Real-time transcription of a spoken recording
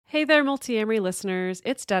Hey there, Multiamory listeners.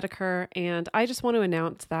 It's Dedeker, and I just want to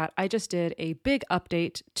announce that I just did a big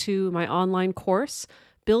update to my online course,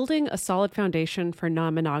 Building a Solid Foundation for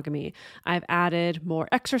Non-Monogamy. I've added more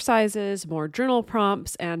exercises, more journal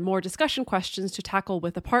prompts, and more discussion questions to tackle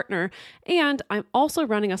with a partner. And I'm also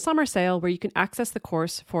running a summer sale where you can access the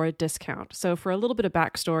course for a discount. So for a little bit of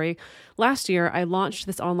backstory, last year I launched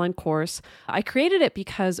this online course. I created it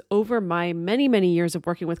because over my many, many years of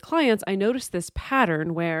working with clients, I noticed this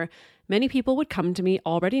pattern where many people would come to me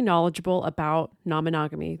already knowledgeable about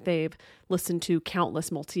non-monogamy. They've listened to countless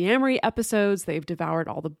Multiamory episodes, they've devoured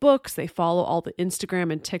all the books, they follow all the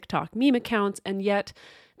Instagram and TikTok meme accounts, and yet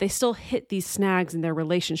they still hit these snags in their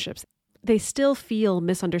relationships. They still feel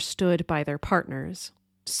misunderstood by their partners.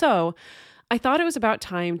 So I thought it was about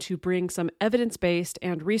time to bring some evidence-based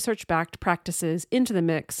and research-backed practices into the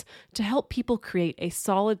mix to help people create a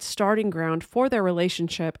solid starting ground for their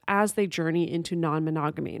relationship as they journey into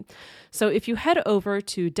non-monogamy. So if you head over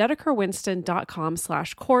to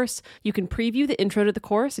dedekerwinston.com/course, you can preview the intro to the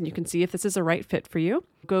course and you can see if this is a right fit for you.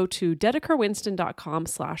 Go to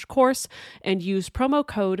dedekerwinston.com/course and use promo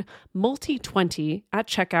code MULTI20 at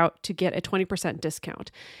checkout to get a 20%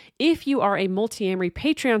 discount. If you are a Multiamory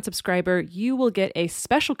Patreon subscriber, you will get a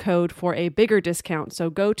special code for a bigger discount.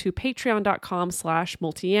 So go to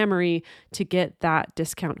patreon.com/multiamory to get that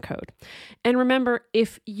discount code. And remember,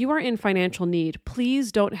 if you are in financial need,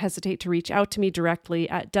 please don't hesitate to reach out to me directly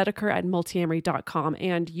at dedeker@multiamory.com,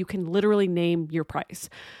 and you can literally name your price.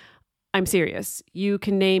 I'm serious. You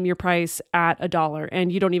can name your price at $1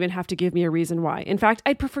 and you don't even have to give me a reason why. In fact,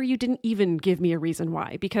 I'd prefer you didn't even give me a reason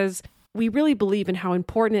why, because we really believe in how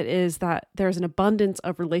important it is that there's an abundance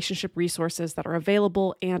of relationship resources that are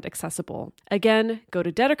available and accessible. Again, go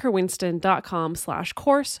to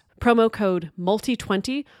dedekerwinston.com/course, promo code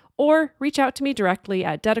MULTI20, or reach out to me directly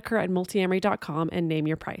at dedeker@multiamory.com and name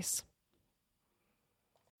your price.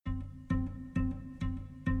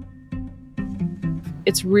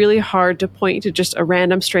 It's really hard to point to just a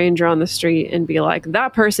random stranger on the street and be like,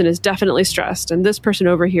 that person is definitely stressed and this person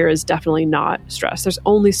over here is definitely not stressed. There's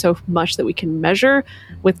only so much that we can measure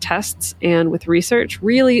with tests and with research.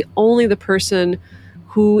 Really, only the person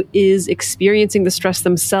who is experiencing the stress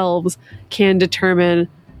themselves can determine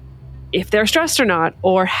if they're stressed or not,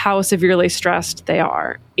 or how severely stressed they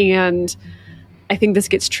are. And I think this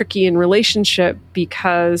gets tricky in relationship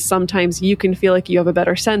because sometimes you can feel like you have a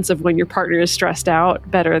better sense of when your partner is stressed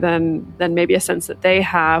out, better than maybe a sense that they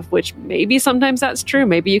have, which maybe sometimes that's true.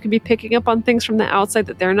 Maybe you can be picking up on things from the outside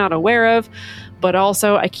that they're not aware of. But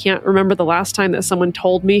also, I can't remember the last time that someone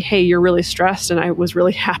told me, hey, you're really stressed. And I was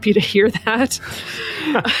really happy to hear that.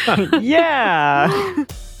 Yeah.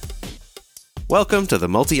 Welcome to the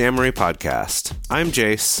Multiamory Podcast. I'm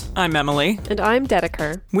Jace. I'm Emily. And I'm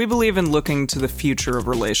Dedeker. We believe in looking to the future of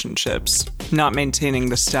relationships, not maintaining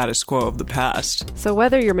the status quo of the past. So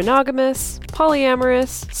whether you're monogamous,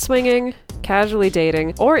 polyamorous, swinging, casually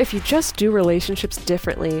dating, or if you just do relationships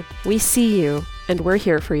differently, we see you and we're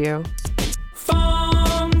here for you.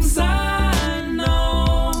 Forms I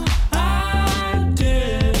know I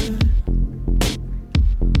did,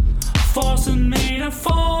 forcing me to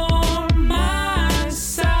form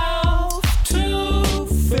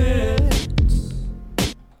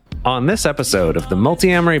On this episode of the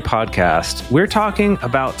Multiamory Podcast, we're talking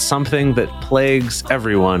about something that plagues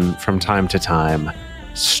everyone from time to time: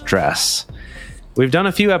 stress. We've done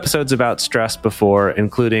a few episodes about stress before,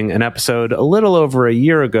 including an episode a little over a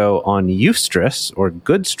year ago on eustress, or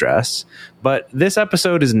good stress, but this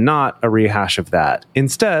episode is not a rehash of that.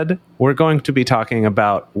 Instead, we're going to be talking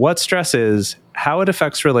about what stress is, how it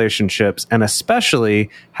affects relationships, and especially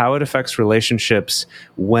how it affects relationships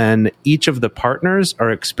when each of the partners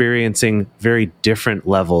are experiencing very different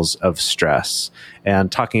levels of stress,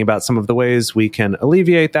 and talking about some of the ways we can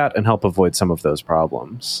alleviate that and help avoid some of those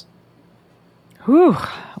problems. Whew.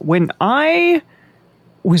 When I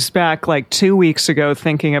was back like 2 weeks ago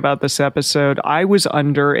thinking about this episode, I was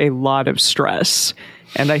under a lot of stress.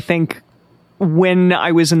 And I think when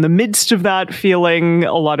I was in the midst of that, feeling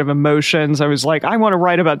a lot of emotions, I was like, I want to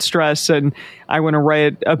write about stress, and I want to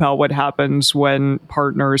write about what happens when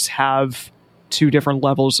partners have two different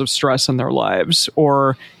levels of stress in their lives,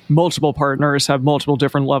 or multiple partners have multiple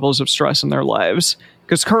different levels of stress in their lives.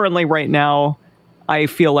 Because currently, right now, I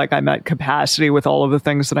feel like I'm at capacity with all of the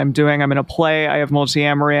things that I'm doing. I'm in a play. I have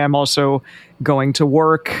Multiamory. I'm also going to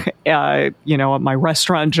work, at my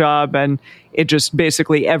restaurant job. And it just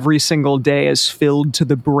basically every single day is filled to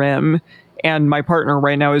the brim. And my partner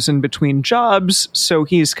right now is in between jobs, so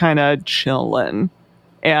he's kind of chilling.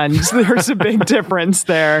 And there's a big difference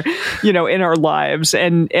there, in our lives.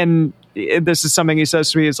 And this is something he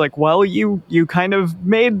says to me. He's like, well, you kind of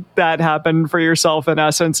made that happen for yourself in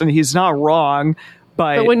essence. And he's not wrong.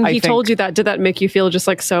 But when he told you that, did that make you feel just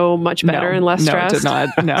like so much better and less stressed? No, it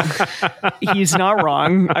did not. No, he's not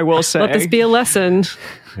wrong. I will say. Let this be a lesson.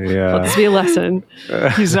 Yeah. Let this be a lesson.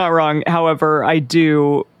 He's not wrong. However, I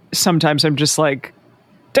do sometimes. I'm just like,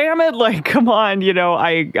 damn it! Like, come on.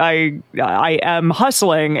 I am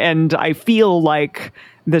hustling, and I feel like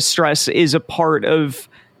the stress is a part of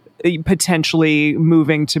potentially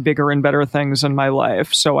moving to bigger and better things in my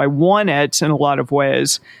life. So I want it in a lot of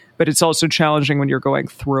ways. But it's also challenging when you're going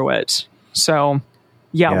through it. So,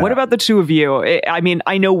 yeah. What about the two of you? I mean,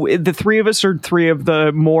 I know the three of us are three of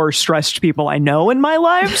the more stressed people I know in my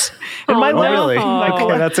lives. Really?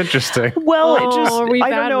 Okay, that's interesting. Well, are we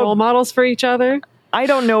bad role models for each other? I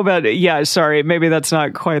don't know about it. Yeah, sorry. Maybe that's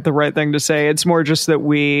not quite the right thing to say. It's more just that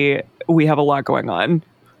we have a lot going on.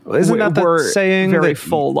 Isn't that the saying very that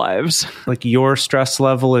full lives? Like your stress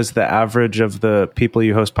level is the average of the people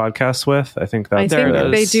you host podcasts with? I think they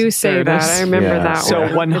do say that. I remember that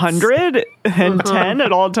so one. So 110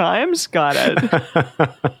 at all times? Got it.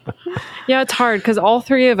 Yeah, it's hard because all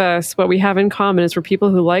three of us, what we have in common is we're people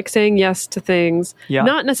who like saying yes to things. Yeah.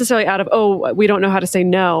 Not necessarily out of, we don't know how to say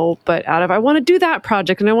no, but out of, I want to do that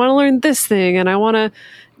project and I want to learn this thing and I want to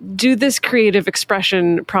do this creative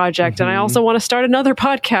expression project. And I also want to start another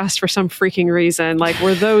podcast for some freaking reason. Like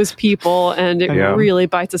we're those people and it really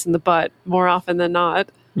bites us in the butt more often than not.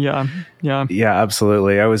 Yeah. Yeah,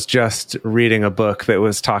 absolutely. I was just reading a book that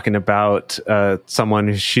was talking about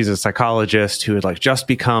someone, she's a psychologist who had like just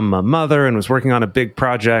become a mother and was working on a big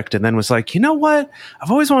project and then was like, you know what?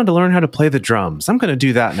 I've always wanted to learn how to play the drums. I'm going to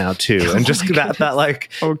do that now too. And just that like,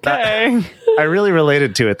 okay. I really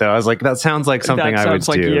related to it though. I was like, that sounds like something I would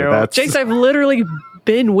do. Jace, I've literally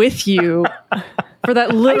been with you for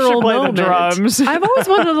that literal moment. The drums. I've always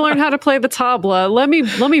wanted to learn how to play the tabla. Let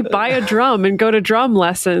me buy a drum and go to drum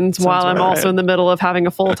lessons while I'm also in the middle of having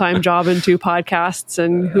a full-time job and 2 podcasts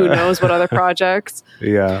and who knows what other projects.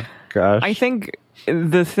 Yeah, gosh. I think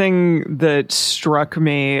the thing that struck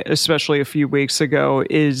me, especially a few weeks ago,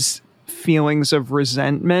 is feelings of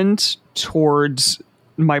resentment towards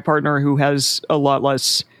my partner who has a lot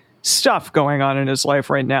less stuff going on in his life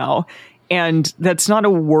right now. And that's not a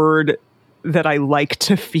word that I like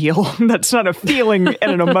to feel. That's not a feeling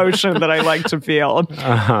and an emotion that I like to feel.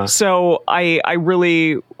 So I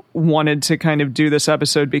really wanted to kind of do this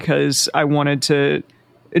episode because I wanted to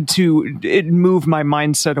move my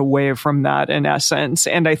mindset away from that in essence.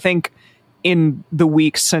 And I think in the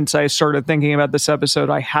weeks since I started thinking about this episode,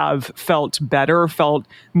 I have felt better, felt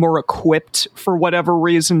more equipped for whatever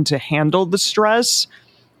reason to handle the stress.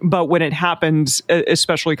 But when it happens,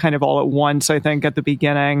 especially kind of all at once, I think at the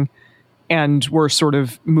beginning, and we're sort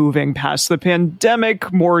of moving past the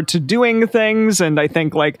pandemic more to doing things. And I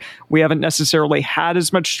think like we haven't necessarily had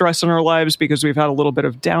as much stress in our lives because we've had a little bit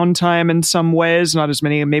of downtime in some ways, not as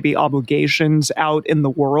many maybe obligations out in the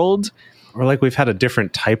world. Or like we've had a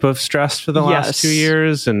different type of stress for the last 2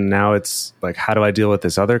 years. And now it's like, how do I deal with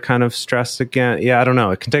this other kind of stress again? Yeah, I don't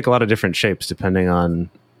know. It can take a lot of different shapes depending on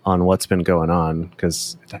what's been going on.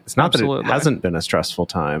 Because it's not that it hasn't been a stressful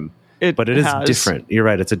time. But it is different. You're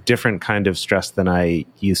right. It's a different kind of stress than I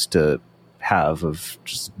used to have of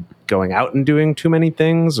just going out and doing too many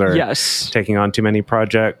things or taking on too many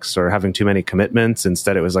projects or having too many commitments.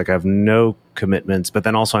 Instead, it was like I have no commitments, but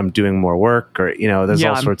then also I'm doing more work or, there's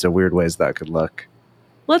all sorts of weird ways that could look.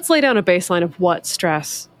 Let's lay down a baseline of what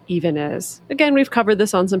stress even is. Again, we've covered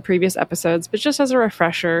this on some previous episodes, but just as a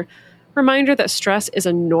refresher, reminder that stress is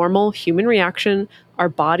a normal human reaction. Our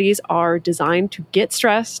bodies are designed to get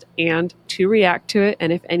stressed and to react to it.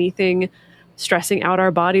 And if anything, stressing out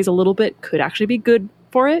our bodies a little bit could actually be good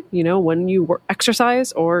for it. When you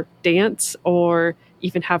exercise or dance or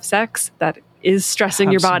even have sex, that is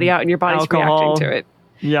stressing your body out and your body's reacting to it.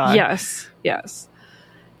 Yeah. Yes. Yeah.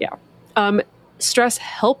 Stress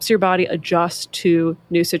helps your body adjust to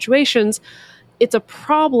new situations. It's a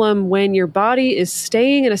problem when your body is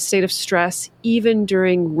staying in a state of stress even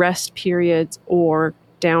during rest periods or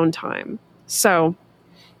downtime. So,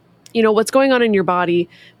 what's going on in your body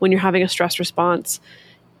when you're having a stress response?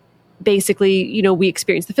 Basically, we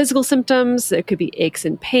experience the physical symptoms. There could be aches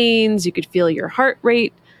and pains. You could feel your heart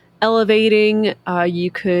rate elevating. You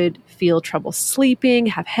could feel trouble sleeping,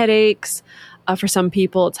 have headaches. For some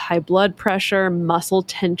people, it's high blood pressure, muscle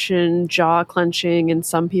tension, jaw clenching. And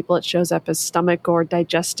some people, it shows up as stomach or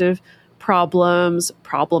digestive problems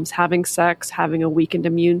having sex, having a weakened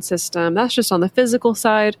immune system. That's just on the physical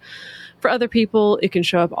side. For other people, it can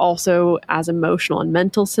show up also as emotional and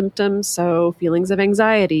mental symptoms, so feelings of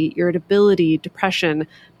anxiety, irritability, depression,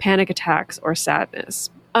 panic attacks, or sadness.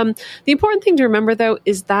 The important thing to remember, though,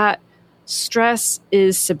 is that stress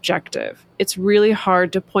is subjective. It's really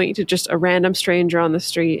hard to point to just a random stranger on the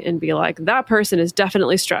street and be like, that person is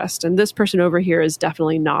definitely stressed, and this person over here is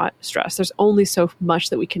definitely not stressed. There's only so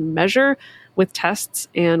much that we can measure with tests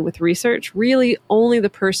and with research. Really, only the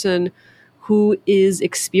person who is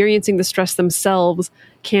experiencing the stress themselves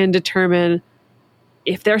can determine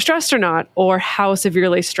if they're stressed or not, or how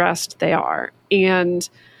severely stressed they are. And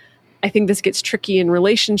I think this gets tricky in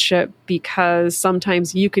relationship because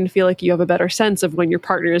sometimes you can feel like you have a better sense of when your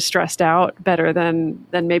partner is stressed out, better than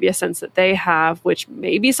maybe a sense that they have, which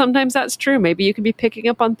maybe sometimes that's true. Maybe you can be picking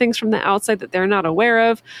up on things from the outside that they're not aware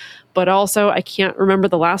of. But also, I can't remember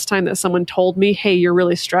the last time that someone told me, hey, you're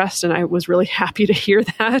really stressed. And I was really happy to hear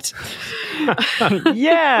that.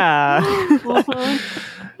 Yeah.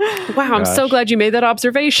 Wow, I'm so glad you made that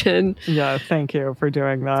observation. Yeah, thank you for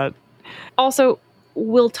doing that. Also,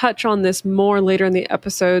 we'll touch on this more later in the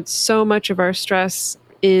episode. So much of our stress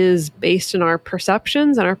is based in our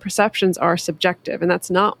perceptions, and our perceptions are subjective. And that's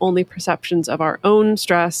not only perceptions of our own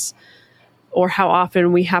stress or how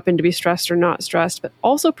often we happen to be stressed or not stressed, but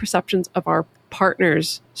also perceptions of our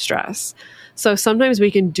partner's stress. So sometimes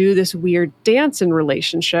we can do this weird dance in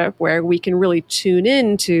relationship where we can really tune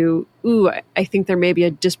in to, I think there may be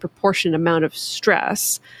a disproportionate amount of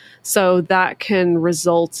stress. So that can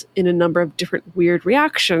result in a number of different weird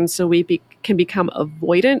reactions. So we can become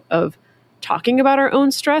avoidant of talking about our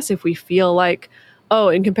own stress if we feel like,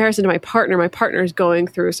 in comparison to my partner is going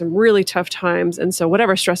through some really tough times. And so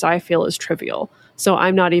whatever stress I feel is trivial. So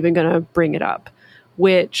I'm not even going to bring it up,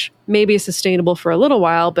 which maybe is sustainable for a little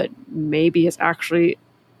while, but maybe is actually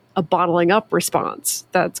a bottling up response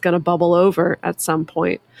that's going to bubble over at some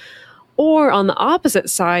point. Or on the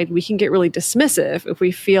opposite side, we can get really dismissive if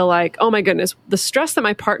we feel like, oh my goodness, the stress that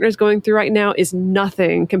my partner is going through right now is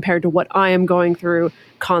nothing compared to what I am going through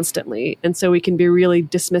constantly. And so we can be really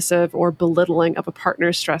dismissive or belittling of a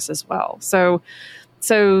partner's stress as well. So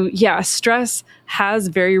yeah, stress has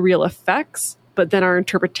very real effects, but then our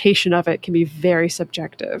interpretation of it can be very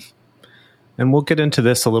subjective. And we'll get into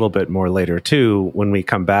this a little bit more later too, when we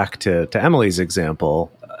come back to Emily's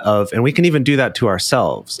example of, and we can even do that to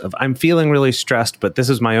ourselves, of I'm feeling really stressed, but this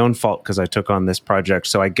is my own fault because I took on this project.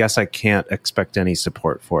 So I guess I can't expect any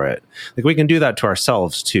support for it. Like we can do that to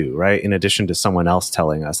ourselves too, right? In addition to someone else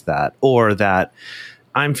telling us that, or that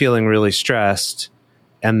I'm feeling really stressed.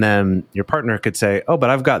 And then your partner could say, oh, but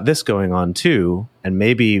I've got this going on too. And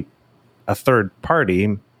maybe a third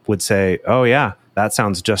party would say, oh yeah, that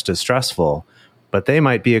sounds just as stressful. But they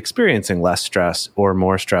might be experiencing less stress or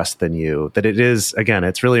more stress than you. That it is, again,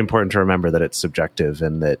 it's really important to remember that it's subjective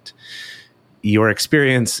and that your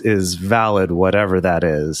experience is valid, whatever that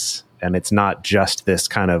is. And it's not just this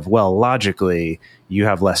kind of, well, logically, you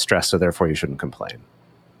have less stress, so therefore you shouldn't complain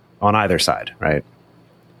on either side, right?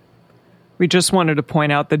 We just wanted to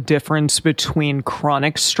point out the difference between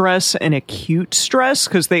chronic stress and acute stress,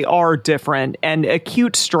 because they are different. And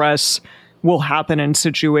acute stress will happen in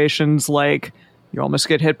situations like you almost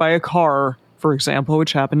get hit by a car, for example,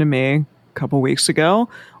 which happened to me a couple weeks ago.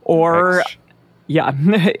 Or, yeah,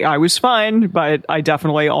 I was fine, but I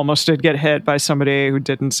definitely almost did get hit by somebody who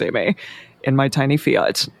didn't see me in my tiny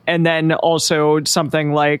Fiat. And then also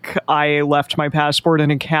something like I left my passport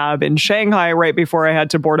in a cab in Shanghai right before I had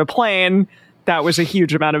to board a plane. That was a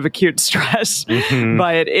huge amount of acute stress,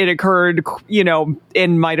 but it occurred,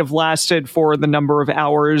 and might have lasted for the number of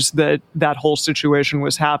hours that whole situation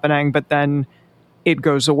was happening, but then it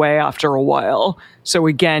goes away after a while. So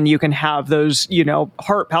again, you can have those,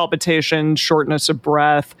 heart palpitations, shortness of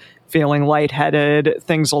breath, feeling lightheaded,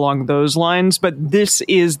 things along those lines. But this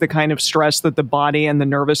is the kind of stress that the body and the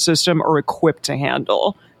nervous system are equipped to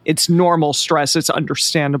handle. It's normal stress. It's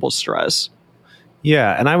understandable stress.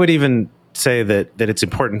 Yeah. And I would even say that it's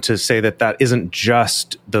important to say that isn't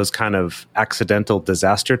just those kind of accidental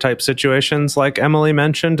disaster type situations like Emily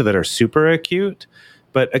mentioned that are super acute.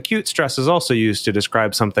 But acute stress is also used to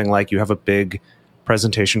describe something like you have a big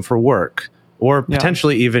presentation for work, or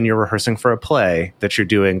potentially even you're rehearsing for a play that you're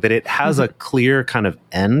doing, that it has a clear kind of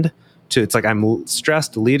end to, it's like I'm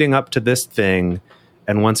stressed leading up to this thing.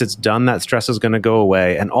 And once it's done, that stress is going to go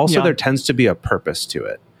away. And also there tends to be a purpose to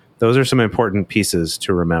it. Those are some important pieces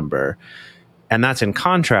to remember. And that's in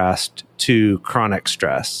contrast to chronic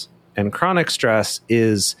stress. And chronic stress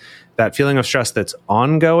is that feeling of stress that's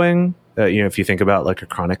ongoing. If you think about like a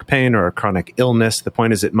chronic pain or a chronic illness, the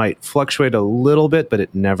point is it might fluctuate a little bit, but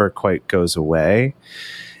it never quite goes away.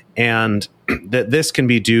 And that this can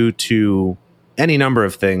be due to any number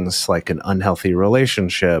of things, like an unhealthy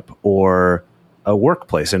relationship or a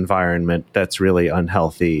workplace environment that's really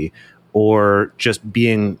unhealthy, or just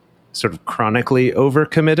being sort of chronically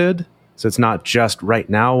overcommitted. So it's not just right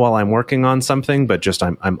now while I'm working on something, but just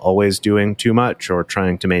I'm always doing too much or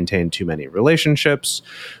trying to maintain too many relationships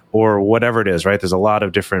or whatever it is, right? There's a lot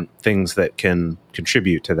of different things that can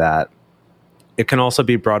contribute to that. It can also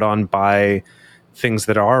be brought on by things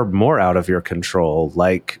that are more out of your control,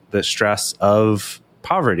 like the stress of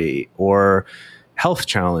poverty or health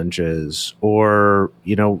challenges or,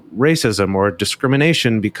 racism or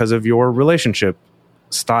discrimination because of your relationship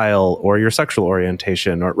style or your sexual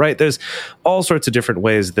orientation, or right. There's all sorts of different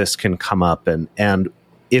ways this can come up. And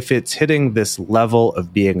if it's hitting this level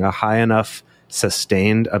of being a high enough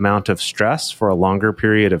sustained amount of stress for a longer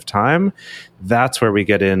period of time, that's where we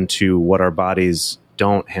get into what our bodies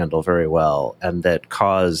don't handle very well, and that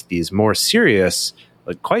cause these more serious,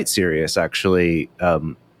 like quite serious actually,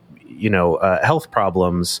 health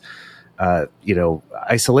problems,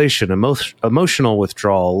 isolation, emotional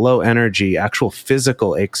withdrawal, low energy, actual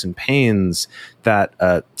physical aches and pains, that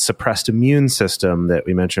suppressed immune system that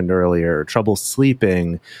we mentioned earlier, trouble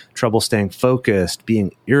sleeping, trouble staying focused,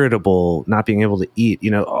 being irritable, not being able to eat,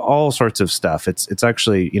 all sorts of stuff. It's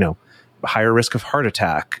actually, higher risk of heart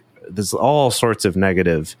attack. There's all sorts of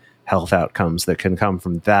negative health outcomes that can come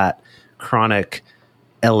from that chronic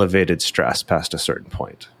elevated stress past a certain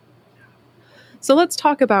point. So let's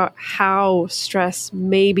talk about how stress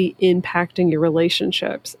may be impacting your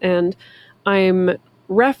relationships. And I'm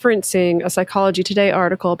referencing a Psychology Today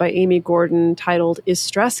article by Amy Gordon titled, "Is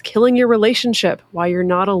Stress Killing Your Relationship? Why You're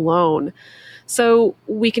Not Alone?" So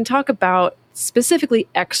we can talk about specifically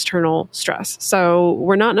external stress. So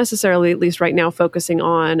we're not necessarily, at least right now, focusing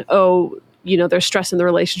on, there's stress in the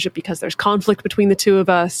relationship because there's conflict between the two of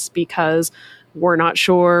us, because we're not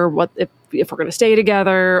sure if we're going to stay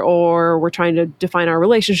together, or we're trying to define our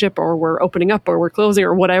relationship, or we're opening up, or we're closing,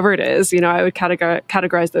 or whatever it is. I would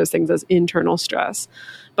categorize those things as internal stress.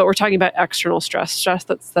 But we're talking about external stress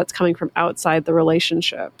that's coming from outside the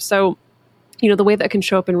relationship. So, the way that can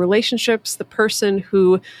show up in relationships, the person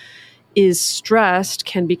who is stressed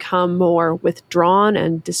can become more withdrawn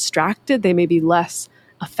and distracted. They may be less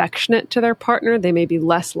affectionate to their partner. They may be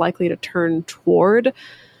less likely to turn toward.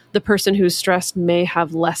 The person who's stressed may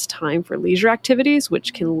have less time for leisure activities,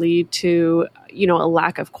 which can lead to, a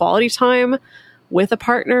lack of quality time with a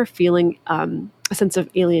partner, feeling a sense of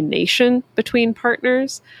alienation between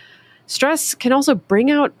partners. Stress can also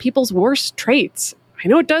bring out people's worst traits. I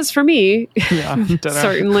know it does for me,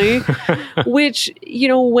 certainly, which,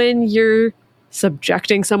 when you're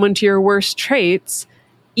subjecting someone to your worst traits,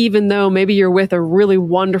 even though maybe you're with a really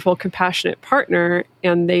wonderful, compassionate partner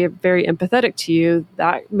and they are very empathetic to you,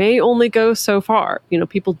 that may only go so far.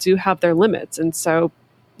 People do have their limits. And so,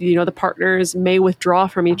 the partners may withdraw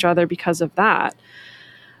from each other because of that.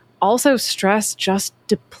 Also, stress just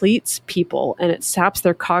depletes people and it saps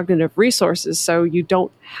their cognitive resources. So you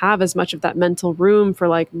don't have as much of that mental room for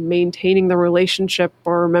maintaining the relationship,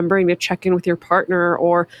 or remembering to check in with your partner,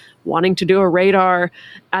 or wanting to do a radar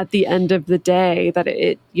at the end of the day. That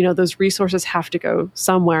those resources have to go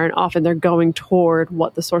somewhere, and often they're going toward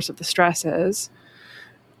what the source of the stress is.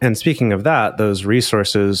 And speaking of that, those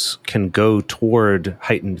resources can go toward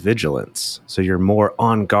heightened vigilance. So you're more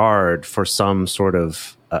on guard for some sort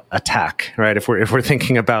of attack, right? If we're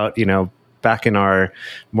thinking about, back in our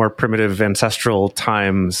more primitive ancestral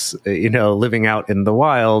times, living out in the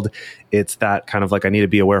wild, it's that kind of I need to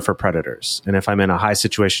be aware for predators. And if I'm in a high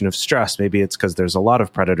situation of stress, maybe it's because there's a lot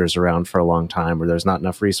of predators around for a long time, or there's not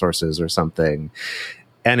enough resources or something.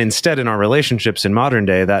 And instead, in our relationships in modern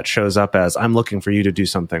day, that shows up as, I'm looking for you to do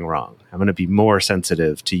something wrong. I'm going to be more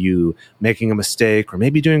sensitive to you making a mistake, or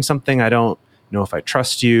maybe doing something I don't know if I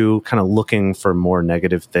trust you, kind of looking for more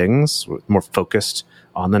negative things, more focused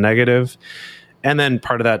on the negative. And then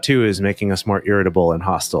part of that too is making us more irritable and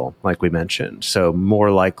hostile, like we mentioned. So more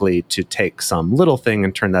likely to take some little thing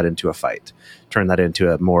and turn that into a fight, turn that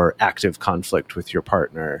into a more active conflict with your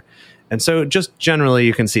partner. And so just generally,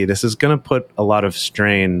 you can see this is going to put a lot of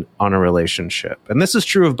strain on a relationship. And this is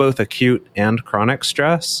true of both acute and chronic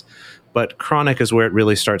stress. But chronic is where it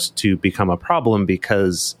really starts to become a problem,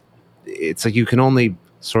 because it's you can only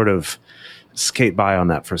sort of skate by on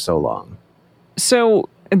that for so long. So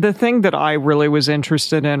the thing that I really was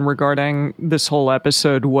interested in regarding this whole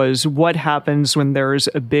episode was what happens when there's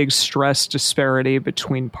a big stress disparity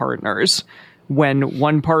between partners. When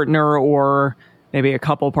one partner, or maybe a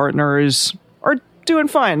couple partners, are doing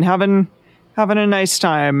fine, having having a nice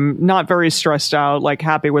time, not very stressed out, like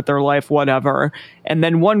happy with their life, whatever. And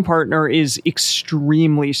then one partner is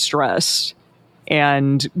extremely stressed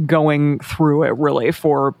and going through it really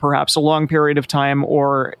for perhaps a long period of time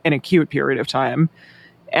or an acute period of time.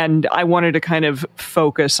 And I wanted to kind of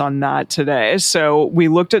focus on that today. So we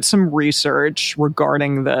looked at some research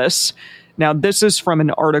regarding this. Now, this is from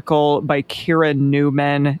an article by Kira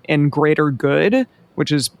Newman in Greater Good,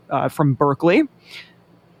 which is from Berkeley.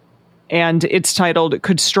 And it's titled,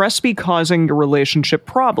 Could Stress Be Causing Your Relationship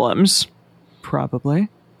Problems? Probably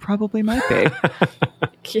might be.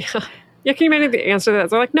 Yeah. Yeah, can you imagine the answer to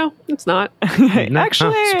that? They're like, no, it's not.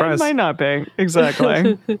 Actually, it might not be.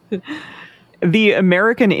 Exactly. The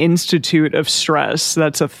American Institute of Stress,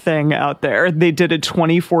 that's a thing out there. They did a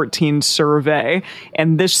 2014 survey,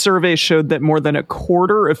 and this survey showed that more than a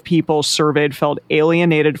quarter of people surveyed felt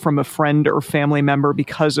alienated from a friend or family member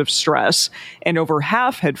because of stress, and over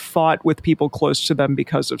half had fought with people close to them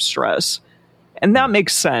because of stress. And that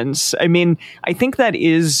makes sense. I mean, I think that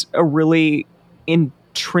is a really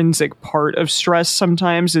intrinsic part of stress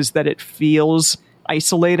sometimes, is that it feels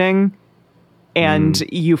isolating. And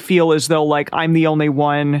you feel as though, like, I'm the only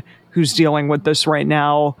one who's dealing with this right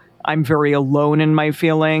now. I'm very alone in my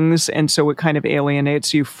feelings. And so it kind of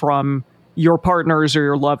alienates you from your partners or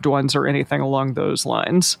your loved ones or anything along those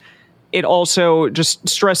lines. It also just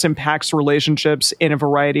stress impacts relationships in a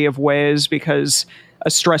variety of ways, because a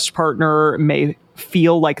stressed partner may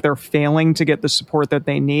feel like they're failing to get the support that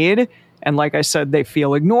they need. And like I said, they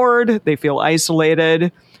feel ignored, they feel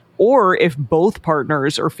isolated. Or if both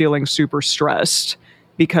partners are feeling super stressed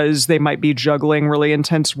because they might be juggling really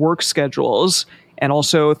intense work schedules and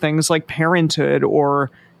also things like parenthood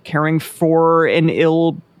or caring for an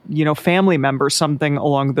ill, family member, something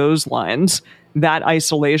along those lines, that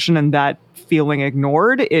isolation and that feeling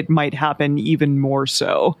ignored, it might happen even more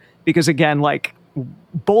so. Because again, like,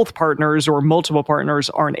 both partners or multiple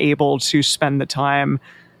partners aren't able to spend the time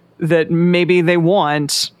that maybe they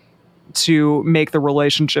want to make the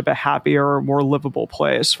relationship a happier, more livable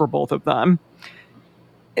place for both of them.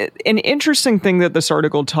 An interesting thing that this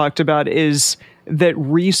article talked about is that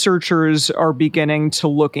researchers are beginning to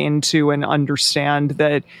look into and understand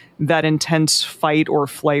that intense fight or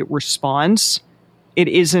flight response, it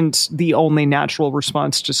isn't the only natural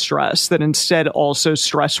response to stress, that instead also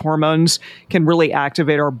stress hormones can really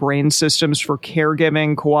activate our brain systems for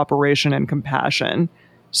caregiving, cooperation, and compassion.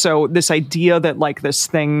 So this idea that, like, this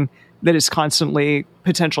thing that is constantly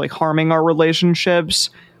potentially harming our relationships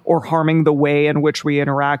or harming the way in which we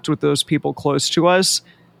interact with those people close to us,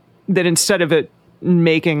 that instead of it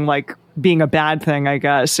making, like, being a bad thing, I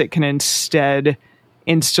guess, it can instead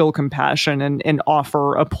instill compassion and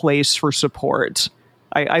offer a place for support.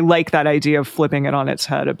 I like that idea of flipping it on its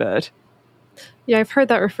head a bit. Yeah, I've heard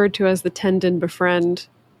that referred to as the tend and befriend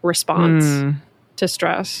response to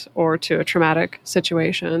stress or to a traumatic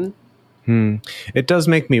situation. It does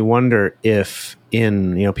make me wonder if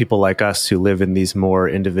in, people like us who live in these more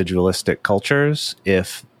individualistic cultures,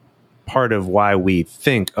 if part of why we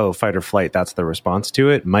think, oh, fight or flight, that's the response to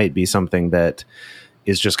it, might be something that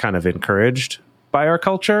is just kind of encouraged by our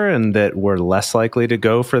culture, and that we're less likely to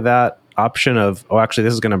go for that option of, oh, actually,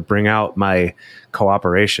 this is going to bring out my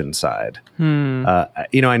cooperation side. I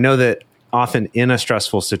know that often in a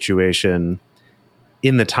stressful situation,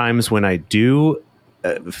 in the times when I do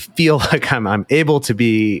feel like I'm able to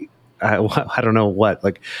be, I don't know what,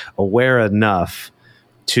 like, aware enough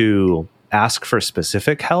to ask for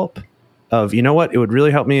specific help of, you know what, it would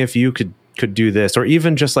really help me if you could do this, or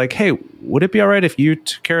even just like, hey, would it be all right if you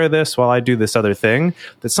took care of this while I do this other thing?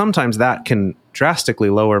 That sometimes that can drastically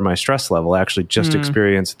lower my stress level. I actually just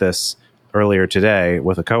experienced this earlier today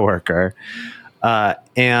with a coworker.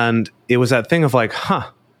 And it was that thing of like,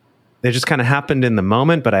 it just kind of happened in the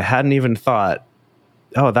moment, but I hadn't even thought,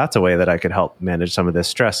 oh, that's a way that I could help manage some of this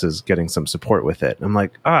stress, is getting some support with it. I'm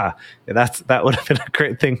like, that would have been a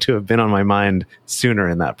great thing to have been on my mind sooner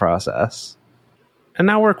in that process. And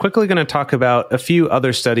now we're quickly going to talk about a few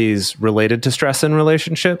other studies related to stress in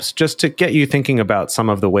relationships, just to get you thinking about some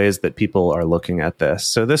of the ways that people are looking at this.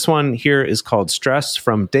 So this one here is called Stress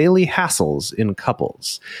from Daily Hassles in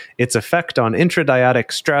Couples: Its Effect on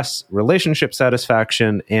Intradyadic Stress, Relationship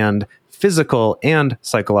Satisfaction, and Physical and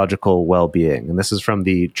Psychological Well-Being. And this is from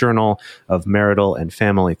the Journal of Marital and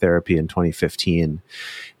Family Therapy in 2015.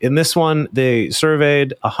 In this one, they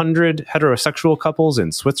surveyed 100 heterosexual couples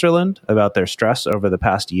in Switzerland about their stress over the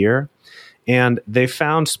past year. And they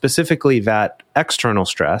found specifically that external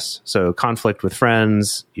stress, so conflict with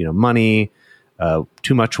friends, money,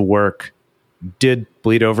 too much work, did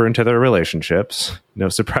bleed over into their relationships. No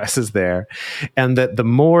surprises there. And that the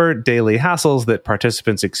more daily hassles that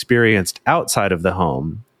participants experienced outside of the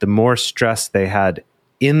home, the more stress they had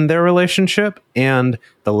in their relationship and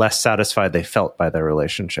the less satisfied they felt by their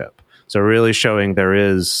relationship. So really showing there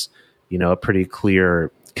is, a pretty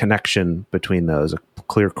clear connection between those, a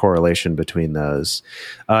clear correlation between those.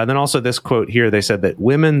 And then also this quote here, they said that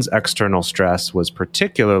women's external stress was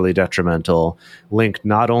particularly detrimental, linked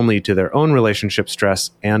not only to their own relationship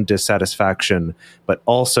stress and dissatisfaction, but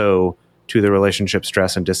also to the relationship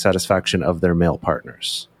stress and dissatisfaction of their male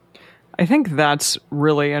partners. I think that's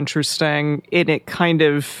really interesting. It kind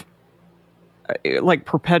of like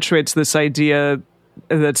perpetuates this idea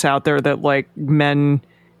that's out there that like men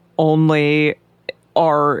only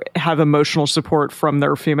have emotional support from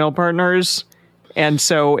their female partners. And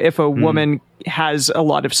so if a woman has a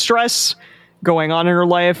lot of stress going on in her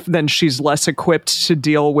life, then she's less equipped to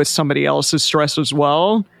deal with somebody else's stress as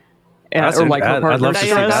well. I'd love to see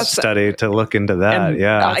that study to look into that.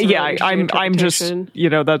 And, I'm just,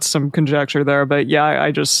 that's some conjecture there, but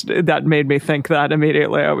I just, that made me think that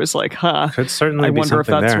immediately. I was like, could certainly I be wonder if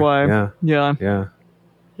that's there. why. Yeah.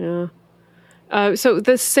 So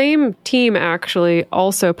the same team actually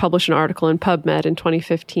also published an article in PubMed in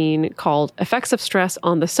 2015 called Effects of Stress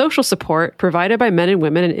on the Social Support Provided by Men and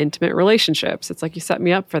Women in Intimate Relationships. It's like you set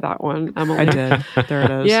me up for that one, Emily. I did. There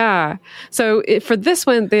it is. Yeah. So for this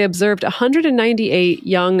one, they observed 198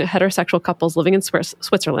 young heterosexual couples living in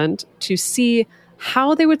Switzerland to see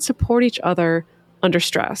how they would support each other under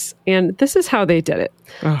stress. And this is how they did it.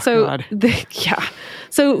 Oh, God.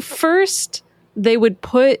 So first, they would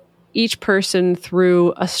put each person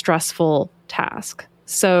through a stressful task.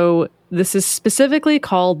 So this is specifically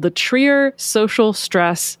called the Trier Social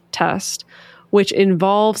Stress Test, which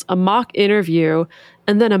involves a mock interview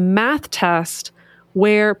and then a math test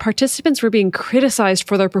where participants were being criticized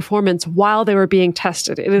for their performance while they were being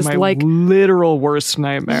tested. It is my literal worst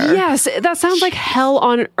nightmare. Yes, that sounds like hell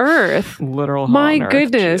on earth. Literal hell My on earth.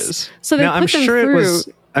 goodness. Jeez. So they put them through.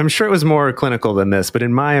 I'm sure it was more clinical than this, but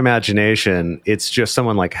in my imagination, it's just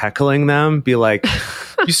someone like heckling them, be like,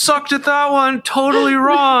 "You sucked at that one, totally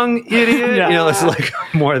wrong, idiot." Yeah. It's like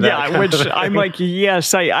more of that. Yeah, which I'm like,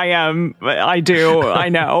 yes, I am. I do. I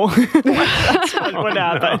know. That's what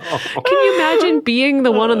happened. Can you imagine being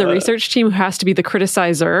the one on the research team who has to be the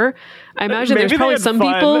criticizer? I imagine Maybe there's probably they had some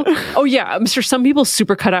fun. people. Oh yeah, I'm sure some people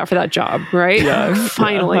super cut out for that job, right? Yeah,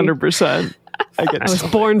 Finally. 100%. I was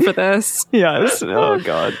born for this. Yes. Oh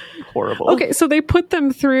God. Horrible. Okay, so they put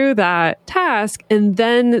them through that task and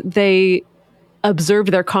then they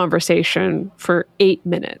observed their conversation for 8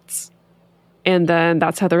 minutes. And then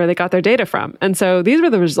that's how they got their data from. And so these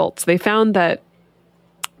were the results. They found that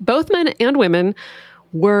both men and women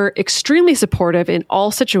were extremely supportive in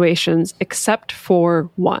all situations except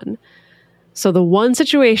for one. So the one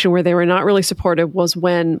situation where they were not really supportive was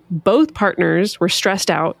when both partners were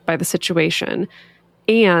stressed out by the situation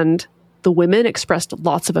and the women expressed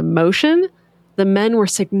lots of emotion. The men were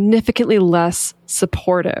significantly less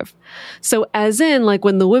supportive. So as in, like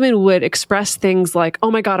when the women would express things like,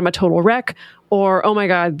 "Oh my God, I'm a total wreck," or "Oh my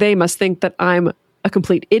God, they must think that I'm a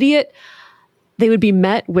complete idiot," they would be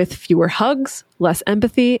met with fewer hugs, less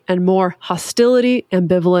empathy, and more hostility,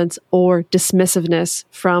 ambivalence, or dismissiveness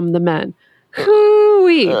from the men.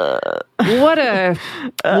 Hoo-wee. What a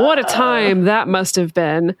time that must have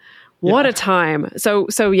been. What a time.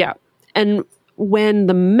 So yeah. And when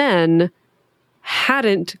the men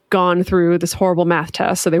hadn't gone through this horrible math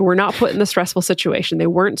test, so they were not put in the stressful situation, they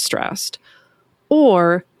weren't stressed,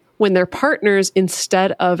 or when their partners,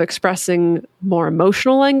 instead of expressing more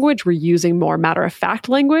emotional language, were using more matter-of-fact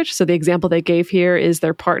language. So the example they gave here is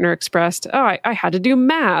their partner expressed, "Oh, I had to do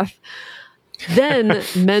math." Then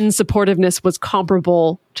men's supportiveness was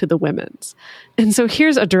comparable to the women's. And so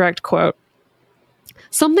here's a direct quote.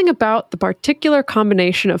 "Something about the particular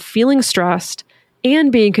combination of feeling stressed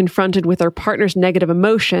and being confronted with their partner's negative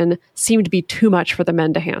emotion seemed to be too much for the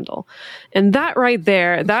men to handle." And that right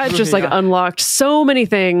there, that just like unlocked so many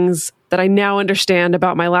things that I now understand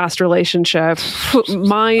about my last relationship.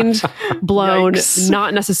 Mind blown,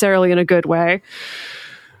 not necessarily in a good way.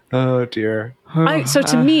 Oh dear. So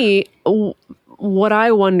to me, what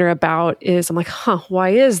I wonder about is, I'm like, why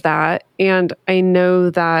is that? And I know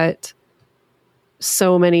that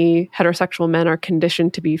so many heterosexual men are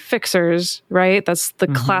conditioned to be fixers, right? That's the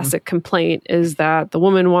classic complaint, is that the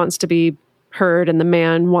woman wants to be heard and the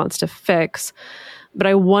man wants to fix. But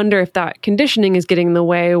I wonder if that conditioning is getting in the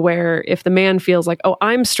way, where if the man feels like, "Oh,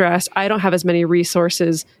 I'm stressed, I don't have as many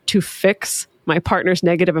resources to fix my partner's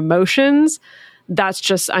negative emotions,"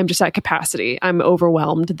 I'm just at capacity. I'm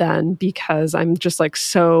overwhelmed then because I'm just like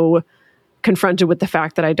so confronted with the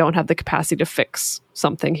fact that I don't have the capacity to fix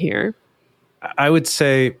something here. I would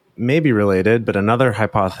say maybe related, but another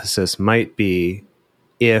hypothesis might be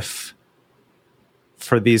if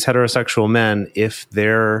for these heterosexual men, if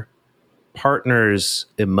their partner's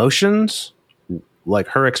emotions, like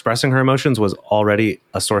her expressing her emotions, was already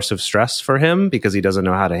a source of stress for him because he doesn't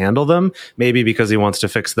know how to handle them, maybe because he wants to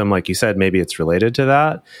fix them, like you said, maybe it's related to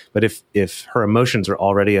that. But if her emotions are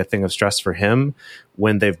already a thing of stress for him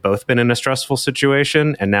when they've both been in a stressful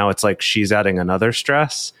situation, and now it's like she's adding another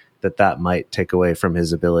stress, that might take away from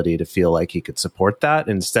his ability to feel like he could support that.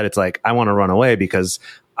 Instead, it's like, I want to run away because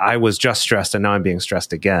I was just stressed and now I'm being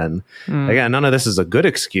stressed again. Again, none of this is a good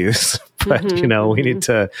excuse, but we need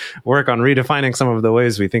to work on redefining some of the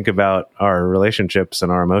ways we think about our relationships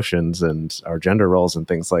and our emotions and our gender roles and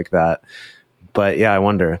things like that. But yeah, I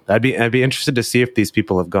wonder. I'd be interested to see if these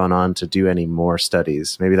people have gone on to do any more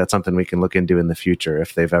studies. Maybe that's something we can look into in the future,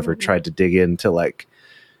 if they've ever tried to dig into, like,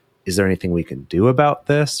 is there anything we can do about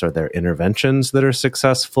this? Are there interventions that are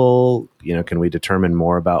successful? Can we determine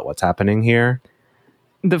more about what's happening here?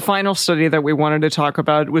 The final study that we wanted to talk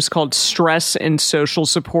about was called Stress and Social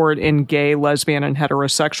Support in Gay, Lesbian, and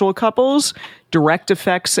Heterosexual Couples, Direct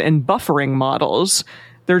Effects and Buffering Models.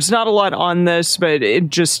 There's not a lot on this, but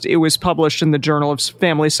it was published in the Journal of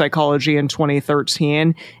Family Psychology in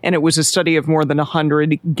 2013, and it was a study of more than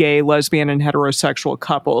 100 gay, lesbian, and heterosexual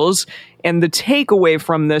couples. And the takeaway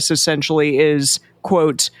from this essentially is,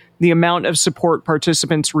 quote, the amount of support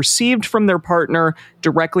participants received from their partner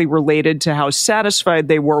directly related to how satisfied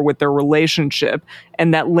they were with their relationship,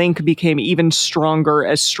 and that link became even stronger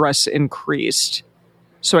as stress increased.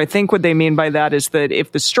 So I think what they mean by that is that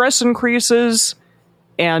if the stress increases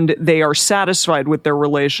and they are satisfied with their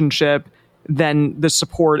relationship, then the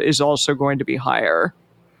support is also going to be higher.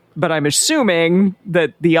 But I'm assuming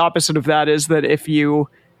that the opposite of that is that if you're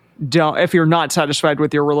not satisfied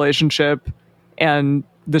with your relationship and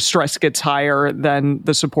the stress gets higher, then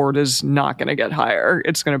the support is not going to get higher.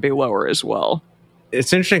 It's going to be lower as well.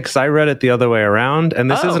 It's interesting because I read it the other way around. And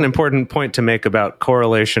this is an important point to make about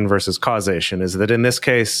correlation versus causation, is that in this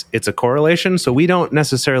case, it's a correlation. So we don't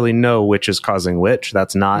necessarily know which is causing which.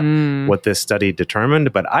 That's not what this study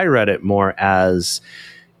determined. But I read it more as,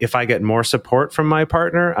 if I get more support from my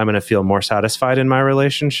partner, I'm going to feel more satisfied in my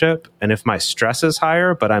relationship. And if my stress is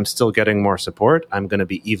higher, but I'm still getting more support, I'm going to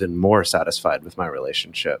be even more satisfied with my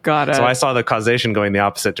relationship. Got it. So I saw the causation going the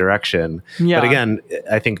opposite direction. Yeah. But again,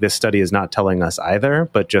 I think this study is not telling us either,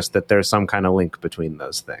 but just that there's some kind of link between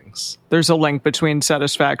those things. There's a link between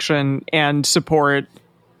satisfaction and support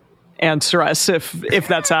and stress if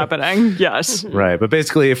that's happening. Yes. Right. But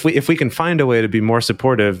basically, if we can find a way to be more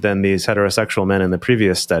supportive than these heterosexual men in the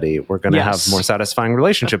previous study, we're going to have more satisfying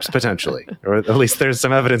relationships potentially, or at least there's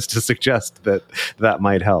some evidence to suggest that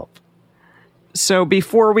might help. So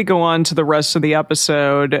before we go on to the rest of the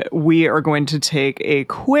episode, we are going to take a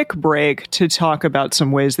quick break to talk about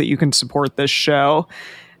some ways that you can support this show.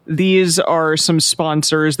 These are some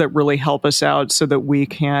sponsors that really help us out so that we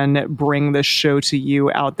can bring this show to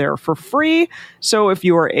you out there for free. So if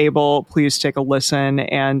you are able, please take a listen.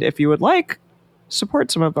 And if you would like, support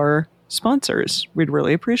some of our sponsors. We'd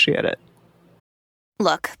really appreciate it.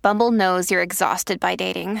 Look, Bumble knows you're exhausted by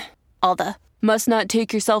dating. All the must not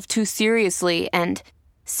take yourself too seriously and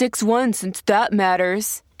 6'1" since that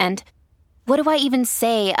matters. And what do I even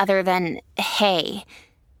say other than, hey?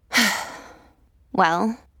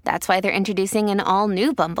 Well, that's why they're introducing an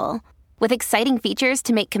all-new Bumble, with exciting features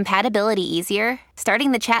to make compatibility easier,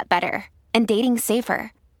 starting the chat better, and dating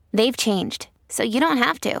safer. They've changed, so you don't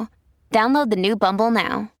have to. Download the new Bumble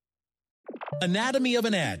now. Anatomy of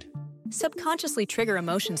an ad. Subconsciously trigger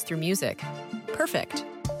emotions through music. Perfect.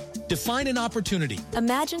 Define an opportunity.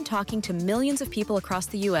 Imagine talking to millions of people across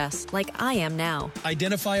the U.S. like I am now.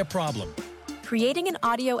 Identify a problem. Creating an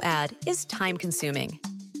audio ad is time-consuming.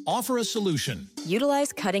 Offer a solution.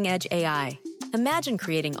 Utilize cutting-edge AI. Imagine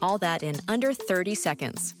creating all that in under 30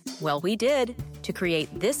 seconds. Well, we did, to create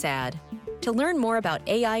this ad. To learn more about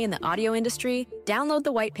AI in the audio industry, download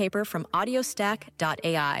the white paper from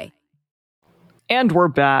audiostack.ai. And we're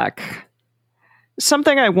back.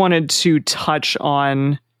 Something I wanted to touch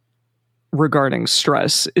on regarding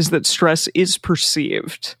stress is that stress is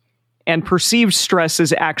perceived. And perceived stress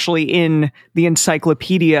is actually in the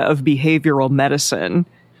Encyclopedia of Behavioral Medicine.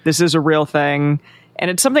 This is a real thing. And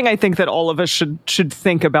it's something I think that all of us should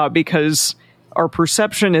think about, because our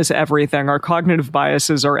perception is everything. Our cognitive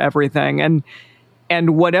biases are everything.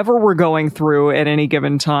 And whatever we're going through at any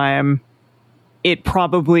given time, it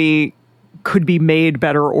probably could be made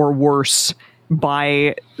better or worse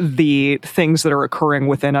by the things that are occurring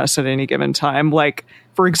within us at any given time. Like,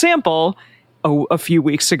 for example, a few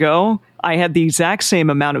weeks ago, I had the exact same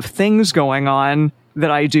amount of things going on that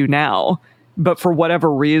I do now. But for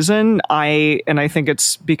whatever reason, I think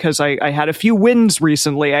it's because I had a few wins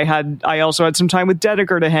recently. I also had some time with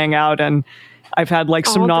Dedeker to hang out, and I've had like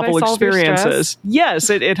some novel experiences. Yes,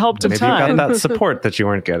 it helped a Maybe ton. you got that support that you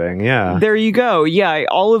weren't getting. Yeah. There you go. Yeah,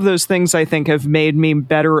 all of those things I think have made me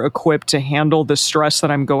better equipped to handle the stress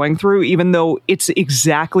that I'm going through, even though it's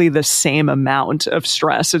exactly the same amount of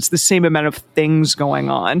stress. It's the same amount of things going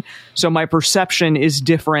on. So my perception is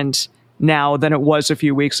different now than it was a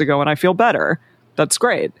few weeks ago, and I feel better. That's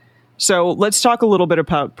great. So let's talk a little bit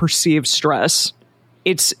about perceived stress.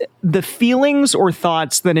 It's the feelings or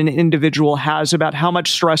thoughts that an individual has about how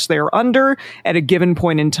much stress they are under at a given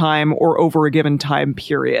point in time or over a given time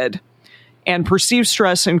period. And perceived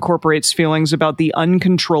stress incorporates feelings about the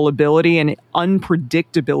uncontrollability and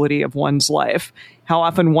unpredictability of one's life, how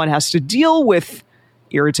often one has to deal with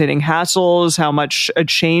irritating hassles, how much a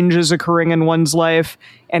change is occurring in one's life,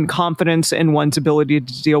 and confidence in one's ability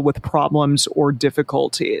to deal with problems or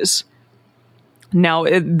difficulties. Now,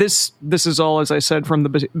 this is all, as I said,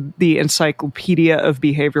 from the Encyclopedia of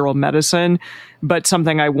Behavioral Medicine, but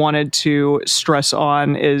something I wanted to stress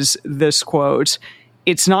on is this quote: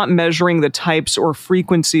 "It's not measuring the types or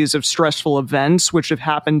frequencies of stressful events which have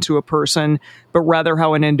happened to a person, but rather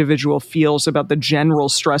how an individual feels about the general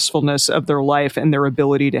stressfulness of their life and their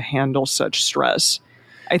ability to handle such stress."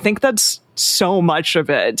 I think that's so much of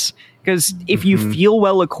it, because if you feel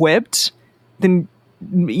well equipped, then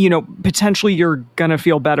potentially you're going to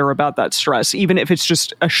feel better about that stress, even if it's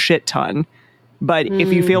just a shit ton. But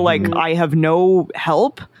if you feel like I have no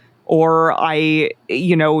help, or I,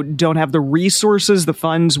 don't have the resources, the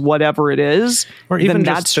funds, whatever it is, or even then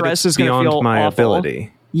just that stress that is going to feel my awful.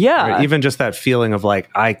 ability. Yeah. Right? Even just that feeling of like,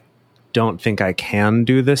 I don't think I can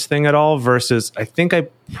do this thing at all versus I think I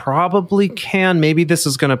probably can. Maybe this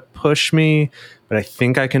is going to push me, but I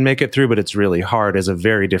think I can make it through, but it's really hard, is a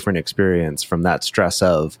very different experience from that stress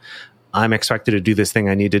of I'm expected to do this thing.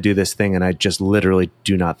 I need to do this thing. And I just literally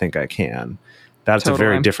do not think I can. That's a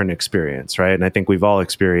very different experience, right? And I think we've all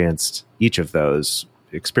experienced each of those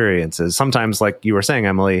experiences. Sometimes, like you were saying,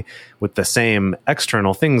 Emily, with the same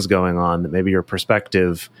external things going on, that maybe your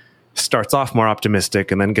perspective starts off more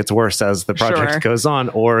optimistic and then gets worse as the project goes on,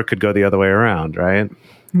 or it could go the other way around, right?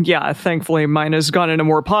 Yeah, thankfully mine has gone in a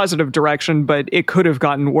more positive direction, but it could have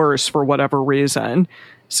gotten worse for whatever reason.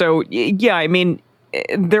 So, yeah, I mean,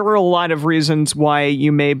 there are a lot of reasons why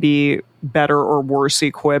you may be better or worse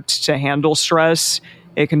equipped to handle stress.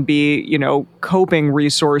 It can be, coping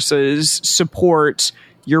resources, support,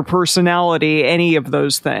 your personality, any of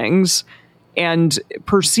those things. And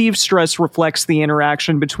perceived stress reflects the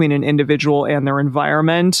interaction between an individual and their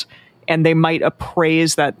environment, and they might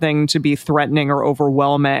appraise that thing to be threatening or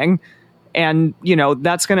overwhelming. And,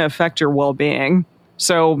 that's going to affect your well-being.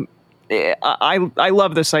 So I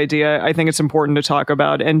love this idea. I think it's important to talk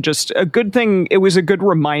about, and just a good thing. It was a good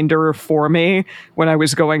reminder for me when I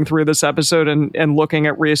was going through this episode and looking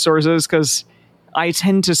at resources, because I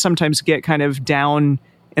tend to sometimes get kind of down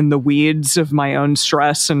in the weeds of my own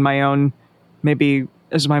stress and my own, maybe,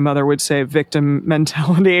 as my mother would say, victim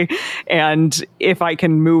mentality. And if I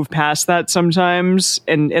can move past that sometimes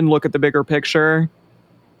and look at the bigger picture,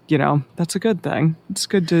 that's a good thing. It's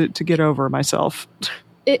good to get over myself.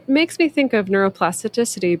 It makes me think of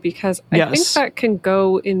neuroplasticity, because I think that can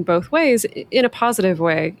go in both ways, in a positive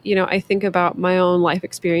way. I think about my own life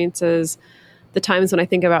experiences, the times when I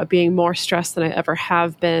think about being more stressed than I ever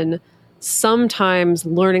have been, sometimes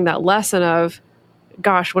learning that lesson of,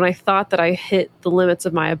 gosh, when I thought that I hit the limits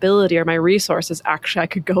of my ability or my resources, actually I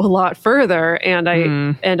could go a lot further. And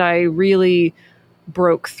I really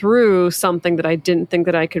broke through something that I didn't think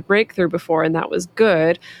that I could break through before. And that was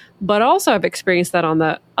good. But also I've experienced that on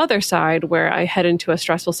the other side, where I head into a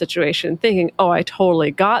stressful situation thinking, oh, I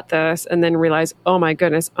totally got this. And then realize, oh my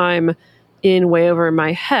goodness, I'm in way over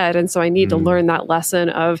my head. And so I need to learn that lesson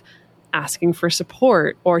of asking for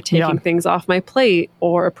support, or taking things off my plate,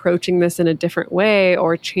 or approaching this in a different way,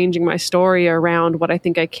 or changing my story around what I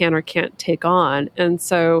think I can or can't take on. And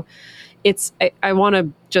so I want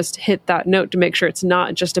to just hit that note to make sure it's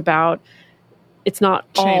not just about, it's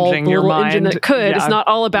not changing all the your little mind. engine that could. Yeah, it's not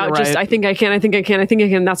all about just, I think I can, I think I can, I think I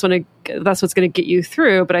can. That's what's going to get you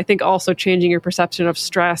through. But I think also changing your perception of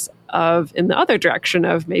stress in the other direction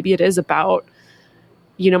of, maybe it is about,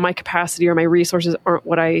 my capacity or my resources aren't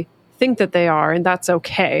what I think that they are, and that's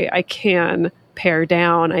okay. I can pare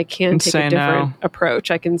down. I can take a different approach.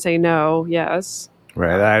 I can say no. Yes.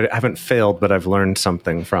 Right. I haven't failed, but I've learned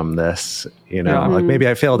something from this. Yeah. Like maybe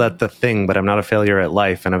I failed at the thing, but I'm not a failure at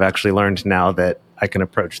life. And I've actually learned now that I can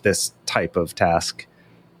approach this type of task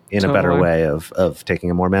in a better Totally. way of taking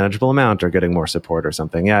a more manageable amount or getting more support or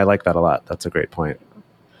something. Yeah, I like that a lot. That's a great point.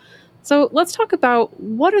 So let's talk about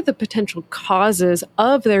what are the potential causes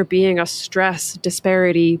of there being a stress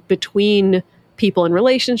disparity between people in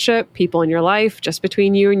relationship, people in your life, just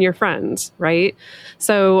between you and your friends, right?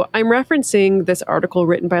 So I'm referencing this article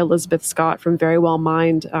written by Elizabeth Scott from Very Well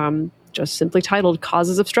Mind, just simply titled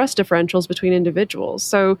Causes of Stress Differentials Between Individuals.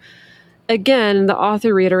 So again, the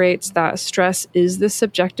author reiterates that stress is this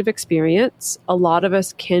subjective experience. A lot of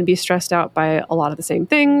us can be stressed out by a lot of the same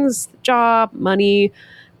things: job, money,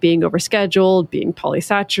 being overscheduled, being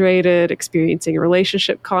polysaturated, experiencing a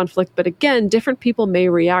relationship conflict. But again, different people may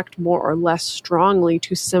react more or less strongly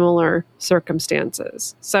to similar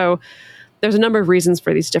circumstances. So there's a number of reasons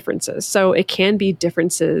for these differences. So it can be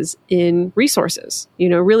differences in resources.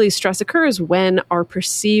 Really stress occurs when our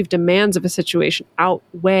perceived demands of a situation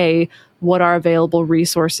outweigh what our available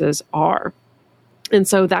resources are. And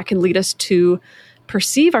so that can lead us to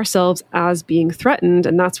perceive ourselves as being threatened,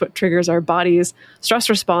 and that's what triggers our body's stress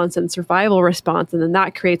response and survival response, and then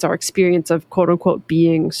that creates our experience of quote unquote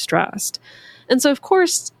being stressed. And so of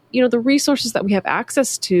course, the resources that we have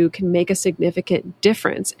access to can make a significant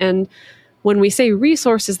difference. And when we say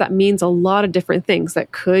resources, that means a lot of different things.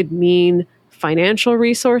 That could mean financial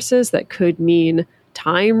resources, that could mean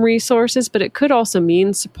time resources, but it could also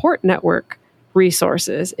mean support network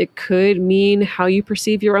resources. It could mean how you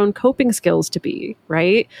perceive your own coping skills to be,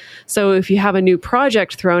 right? So if you have a new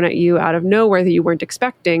project thrown at you out of nowhere that you weren't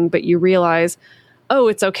expecting, but you realize, oh,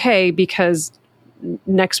 it's okay because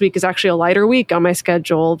next week is actually a lighter week on my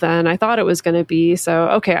schedule than I thought it was going to be. So,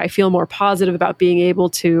 okay, I feel more positive about being able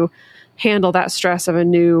to handle that stress of a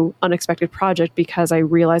new unexpected project because I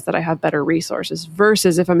realize that I have better resources,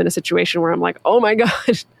 versus if I'm in a situation where I'm like, oh my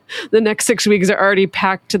God, the next 6 weeks are already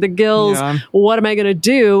packed to the gills. Yeah. What am I going to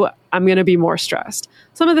do? I'm going to be more stressed.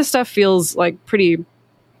 Some of this stuff feels like pretty,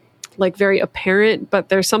 like very apparent, but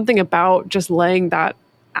there's something about just laying that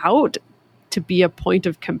out to be a point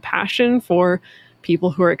of compassion for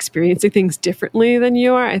people who are experiencing things differently than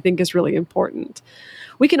you are, I think is really important.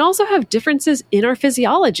 We can also have differences in our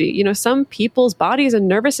physiology. Some people's bodies and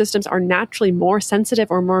nervous systems are naturally more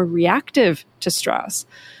sensitive or more reactive to stress.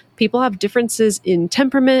 People have differences in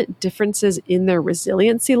temperament, differences in their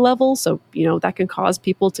resiliency level. So, that can cause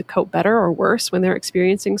people to cope better or worse when they're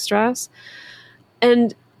experiencing stress.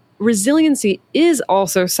 And resiliency is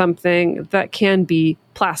also something that can be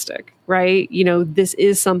plastic, right? This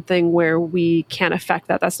is something where we can affect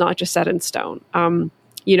that. That's not just set in stone.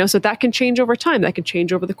 So that can change over time. That can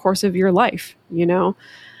change over the course of your life,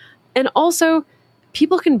 And also,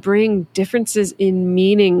 people can bring differences in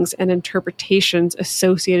meanings and interpretations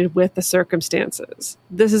associated with the circumstances.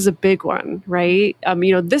 This is a big one, right?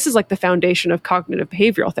 This is like the foundation of cognitive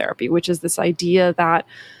behavioral therapy, which is this idea that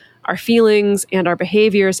our feelings and our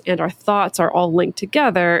behaviors and our thoughts are all linked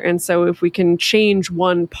together. And so if we can change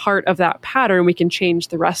one part of that pattern, we can change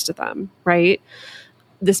the rest of them, right?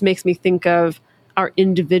 This makes me think of our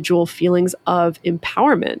individual feelings of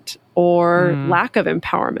empowerment or lack of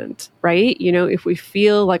empowerment, right? If we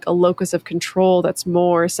feel like a locus of control that's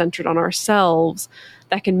more centered on ourselves,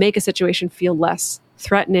 that can make a situation feel less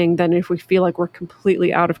threatening than if we feel like we're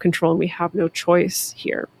completely out of control and we have no choice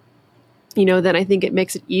here. Then I think it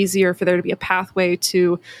makes it easier for there to be a pathway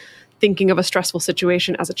to thinking of a stressful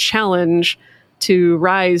situation as a challenge to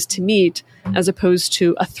rise to meet, as opposed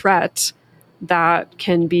to a threat that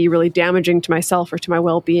can be really damaging to myself or to my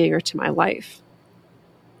well-being or to my life.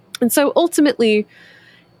 And so ultimately,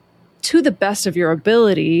 to the best of your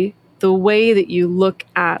ability, the way that you look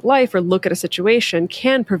at life or look at a situation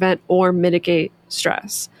can prevent or mitigate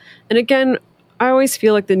stress. And again, I always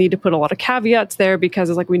feel like the need to put a lot of caveats there,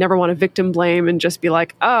 because it's like we never want to victim blame and just be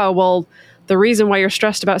like, oh, well, the reason why you're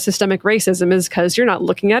stressed about systemic racism is because you're not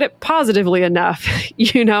looking at it positively enough.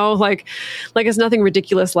 Like it's nothing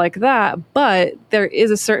ridiculous like that. But there is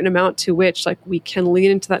a certain amount to which like we can lean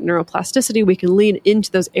into that neuroplasticity. We can lean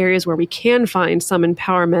into those areas where we can find some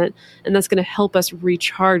empowerment, and that's going to help us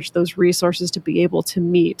recharge those resources to be able to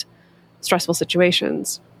meet stressful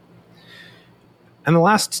situations. And the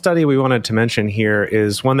last study we wanted to mention here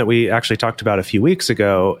is one that we actually talked about a few weeks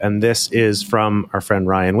ago. And this is from our friend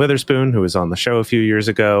Ryan Witherspoon, who was on the show a few years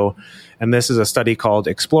ago. And this is a study called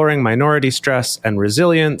Exploring Minority Stress and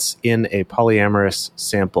Resilience in a Polyamorous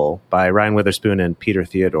Sample by Ryan Witherspoon and Peter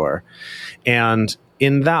Theodore. And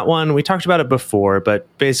in that one, we talked about it before, but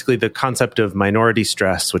basically the concept of minority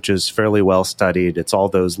stress, which is fairly well studied, it's all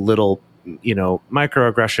those little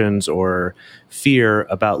microaggressions or fear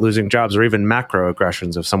about losing jobs, or even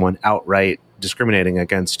macroaggressions of someone outright discriminating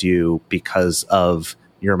against you because of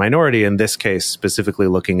your minority, in this case, specifically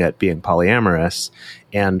looking at being polyamorous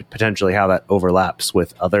and potentially how that overlaps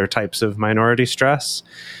with other types of minority stress.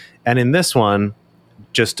 And in this one,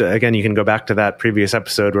 just again, you can go back to that previous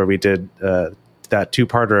episode where we did that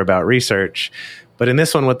two-parter about research. But in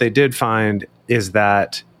this one, what they did find is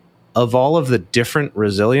that of all of the different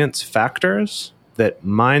resilience factors, that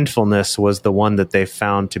mindfulness was the one that they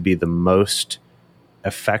found to be the most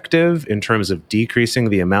effective in terms of decreasing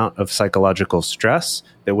the amount of psychological stress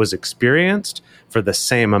that was experienced for the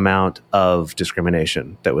same amount of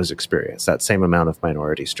discrimination that was experienced, that same amount of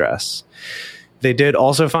minority stress. They did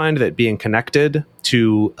also find that being connected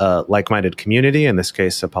to a like-minded community, in this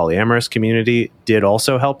case, a polyamorous community, did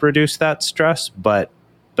also help reduce that stress, but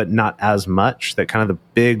not as much. That kind of the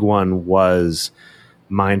big one was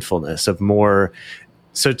mindfulness of more.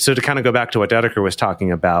 So to kind of go back to what Dedeker was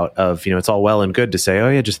talking about of, it's all well and good to say, oh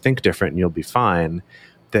yeah, just think different and you'll be fine.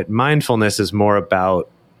 That mindfulness is more about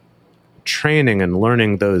training and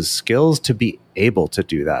learning those skills to be able to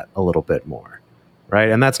do that a little bit more. Right.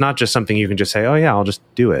 And that's not just something you can just say, oh yeah, I'll just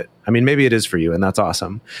do it. I mean, maybe it is for you and that's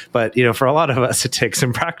awesome. But, for a lot of us, it takes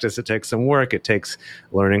some practice. It takes some work. It takes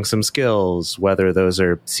learning some skills, whether those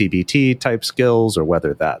are CBT type skills or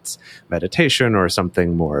whether that's meditation or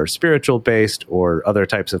something more spiritual based or other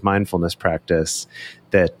types of mindfulness practice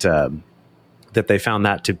that they found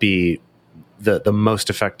that to be the most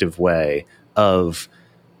effective way of,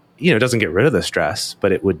 it doesn't get rid of the stress,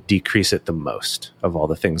 but it would decrease it the most of all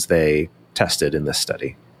the things they tested in this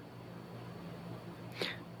study.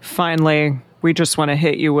 Finally, we just want to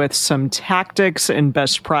hit you with some tactics and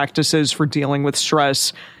best practices for dealing with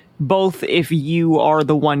stress, both if you are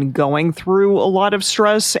the one going through a lot of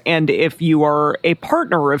stress and if you are a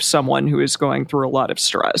partner of someone who is going through a lot of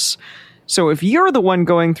stress. So if you're the one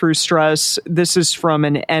going through stress, this is from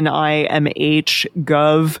an NIMH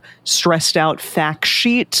Gov stressed out fact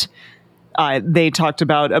sheet. They talked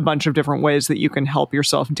about a bunch of different ways that you can help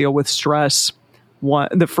yourself deal with stress.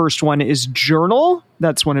 The first one is journal.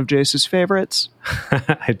 That's one of Jace's favorites.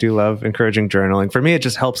 I do love encouraging journaling. For me, it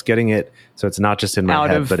just helps getting it so it's not just in my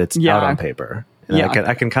head, but it's out on paper. And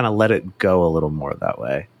I can kind of let it go a little more that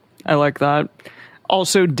way. I like that.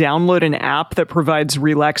 Also, download an app that provides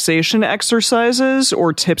relaxation exercises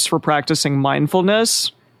or tips for practicing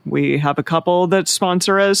mindfulness. We have a couple that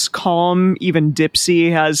sponsor us. Calm, even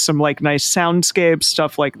Dipsy has some nice soundscapes,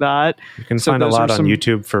 stuff like that. You can find a lot on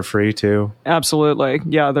YouTube for free too. Absolutely.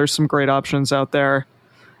 Yeah, there's some great options out there.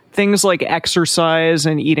 Things like exercise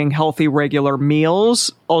and eating healthy, regular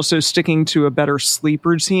meals. Also sticking to a better sleep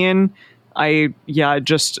routine. I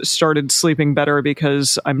just started sleeping better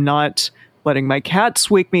because I'm not letting my cats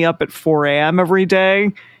wake me up at 4 a.m. every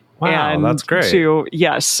day. Wow, and that's great.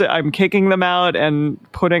 Yes, I'm kicking them out and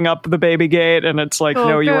putting up the baby gate, and it's like,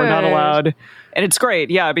 no, you are not allowed. And it's great,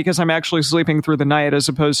 because I'm actually sleeping through the night as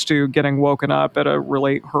opposed to getting woken up at a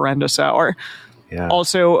really horrendous hour. Yeah.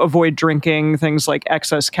 Also, avoid drinking things like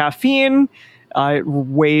excess caffeine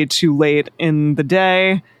way too late in the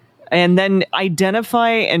day. And then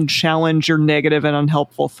identify and challenge your negative and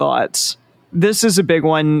unhelpful thoughts. This is a big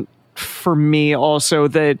one for me also,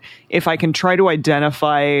 that if I can try to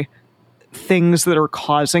identify things that are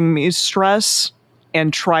causing me stress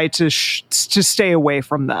and try to stay away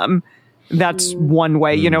from them, that's one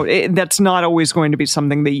way. That's not always going to be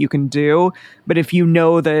something that you can do. But if you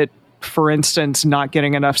know that, for instance, not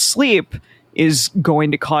getting enough sleep is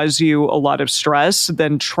going to cause you a lot of stress,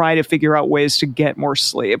 then try to figure out ways to get more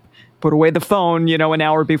sleep. Put away the phone, an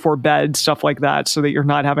hour before bed, stuff like that, so that you're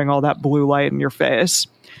not having all that blue light in your face.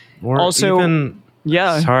 Or also,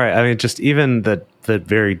 just even the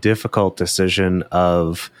very difficult decision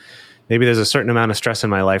of maybe there's a certain amount of stress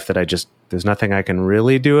in my life that there's nothing I can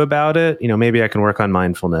really do about it. Maybe I can work on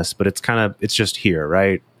mindfulness, but it's just here,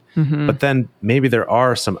 right? Mm-hmm. But then maybe there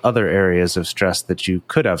are some other areas of stress that you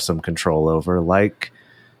could have some control over, like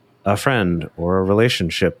a friend or a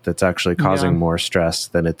relationship that's actually causing more stress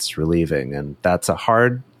than it's relieving. And that's a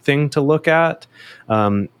hard thing to look at.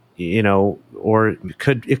 Or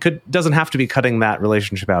it doesn't have to be cutting that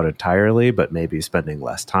relationship out entirely, but maybe spending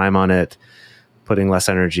less time on it, putting less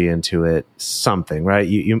energy into it, something, right?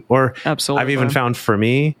 Absolutely. I've even found for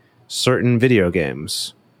me, certain video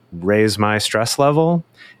games raise my stress level.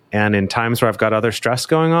 And in times where I've got other stress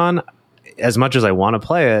going on, as much as I want to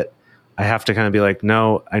play it, I have to kind of be like,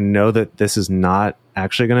 no, I know that this is not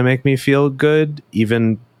actually going to make me feel good,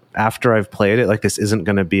 even after I've played it. Like, this isn't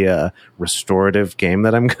going to be a restorative game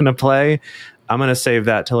that I'm going to play. I'm going to save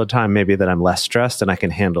that till a time maybe that I'm less stressed and I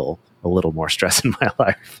can handle a little more stress in my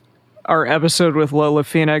life. Our episode with Lola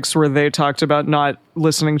Phoenix, where they talked about not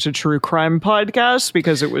listening to true crime podcasts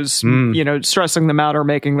because it was, stressing them out or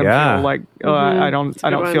making them feel like, I don't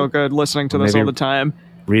feel good listening to this all the time.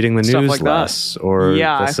 Reading the Stuff news like less, that. or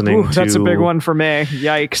listening to... That's a big one for me.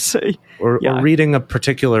 Yikes. Or reading a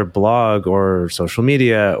particular blog or social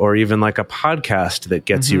media, or even like a podcast that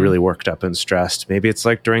gets you really worked up and stressed. Maybe it's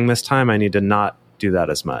like, during this time, I need to not do that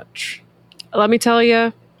as much. Let me tell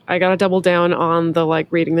you, I got to double down on the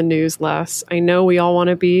reading the news less. I know we all want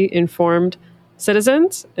to be informed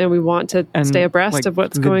citizens and we want to stay abreast of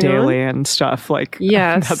what's going on. Daily and stuff.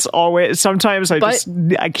 Yes. That's always, sometimes I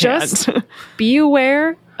can't. Just be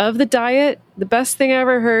aware of the diet. The best thing I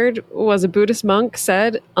ever heard was a Buddhist monk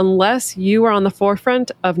said, unless you are on the forefront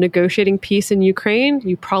of negotiating peace in Ukraine,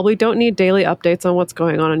 you probably don't need daily updates on what's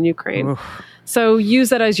going on in Ukraine. Oof. So use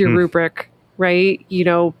that as your rubric, right?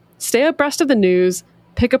 Stay abreast of the news,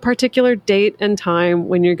 pick a particular date and time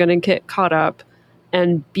when you're going to get caught up,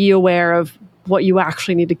 and be aware of what you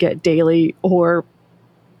actually need to get daily or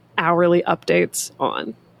hourly updates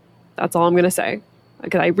on. That's all I'm going to say.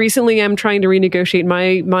 Because I recently am trying to renegotiate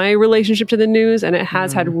my relationship to the news, and it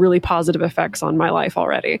has had really positive effects on my life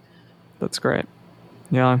already. That's great.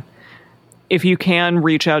 Yeah. If you can,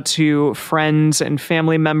 reach out to friends and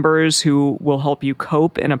family members who will help you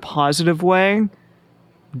cope in a positive way.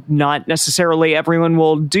 Not necessarily everyone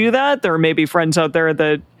will do that. There may be friends out there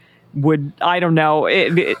that would, I don't know,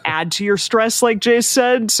 it add to your stress, like Jace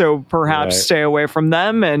said. So perhaps stay away from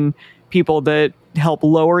them, and people that help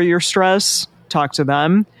lower your stress, talk to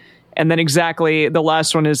them. And then the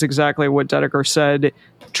last one is exactly what Dedeker said.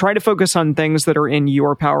 Try to focus on things that are in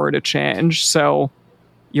your power to change. So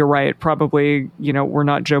you're right. Probably, we're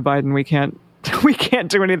not Joe Biden. We can't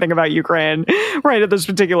do anything about Ukraine right at this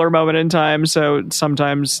particular moment in time. So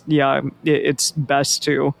sometimes, it's best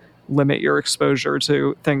to limit your exposure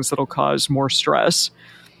to things that'll cause more stress.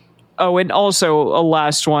 Oh, and also a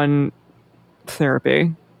last one,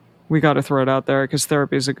 therapy. We got to throw it out there because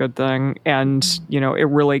therapy is a good thing. And, it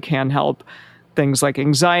really can help things like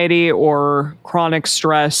anxiety or chronic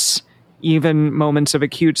stress, even moments of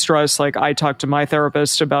acute stress. Like, I talked to my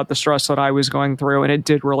therapist about the stress that I was going through, and it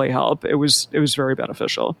did really help. It was very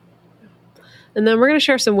beneficial. And then we're going to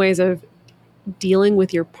share some ways of dealing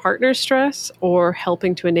with your partner's stress, or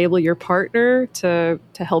helping to enable your partner to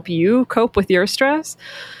help you cope with your stress.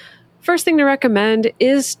 First thing to recommend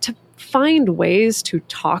is to find ways to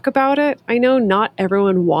talk about it. I know not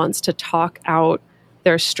everyone wants to talk out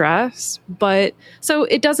their stress, but so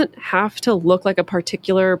it doesn't have to look like a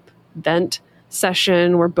particular vent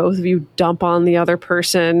session where both of you dump on the other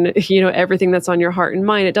person, everything that's on your heart and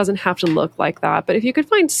mind. It doesn't have to look like that. But if you could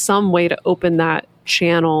find some way to open that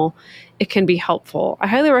channel, it can be helpful. I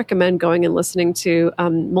highly recommend going and listening to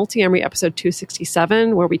Multi-Amory episode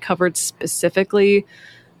 267, where we covered specifically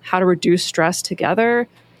how to reduce stress together.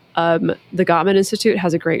 The Gottman Institute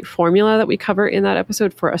has a great formula that we cover in that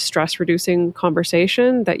episode for a stress-reducing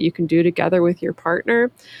conversation that you can do together with your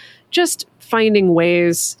partner. Just finding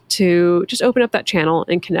ways to just open up that channel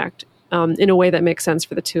and connect in a way that makes sense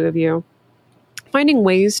for the two of you. Finding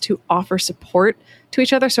ways to offer support to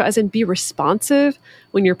each other. So as in, be responsive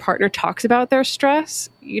when your partner talks about their stress,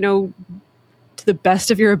 to the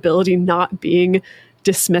best of your ability, not being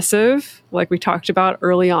dismissive, like we talked about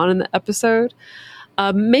early on in the episode.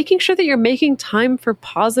 Making sure that you're making time for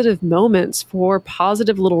positive moments, for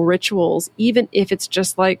positive little rituals, even if it's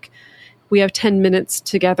just like we have 10 minutes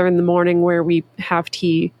together in the morning where we have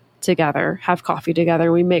tea together, have coffee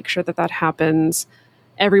together. We make sure that that happens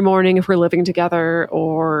every morning if we're living together,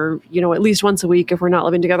 or, at least once a week if we're not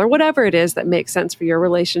living together, whatever it is that makes sense for your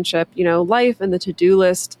relationship. Life and the to-do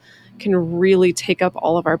list can really take up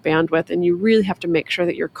all of our bandwidth, and you really have to make sure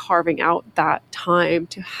that you're carving out that time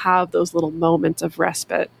to have those little moments of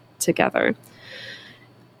respite together.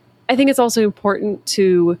 I think it's also important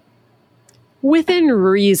to, within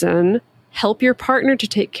reason, help your partner to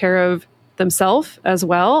take care of themselves as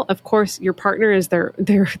well. Of course, your partner is their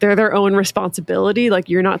own responsibility. Like,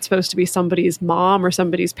 you're not supposed to be somebody's mom or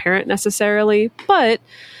somebody's parent necessarily, but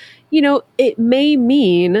it may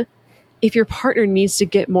mean if your partner needs to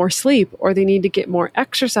get more sleep, or they need to get more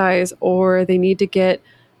exercise, or they need to get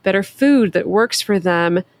better food that works for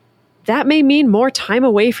them, that may mean more time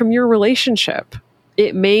away from your relationship.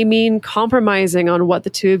 It may mean compromising on what the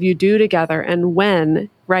two of you do together and when,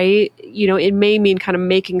 right? It may mean kind of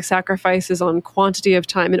making sacrifices on quantity of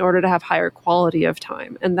time in order to have higher quality of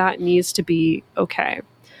time. And that needs to be okay.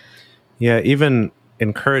 Yeah, even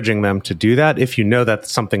encouraging them to do that if you know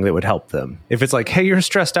that's something that would help them. If it's like, hey, you're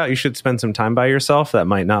stressed out, you should spend some time by yourself, that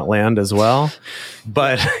might not land as well.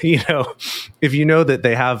 But, if you know that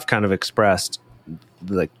they have kind of expressed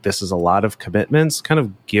like this is a lot of commitments, kind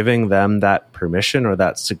of giving them that permission or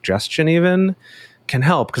that suggestion even can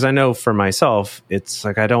help. Because I know for myself, it's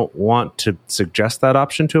like I don't want to suggest that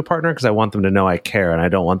option to a partner because I want them to know I care, and I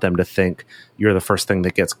don't want them to think you're the first thing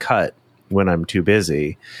that gets cut when I'm too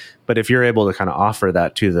busy. But if you're able to kind of offer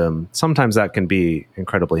that to them, sometimes that can be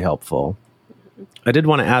incredibly helpful. I did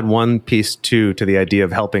want to add one piece too to the idea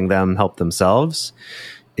of helping them help themselves,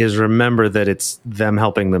 is remember that it's them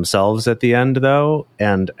helping themselves at the end though.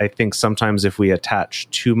 And I think sometimes if we attach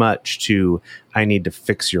too much to, I need to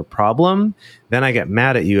fix your problem, then I get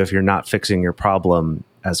mad at you if you're not fixing your problem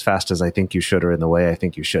as fast as I think you should or in the way I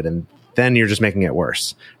think you should. And then you're just making it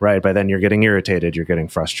worse, right? By then you're getting irritated, you're getting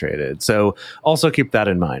frustrated. So also keep that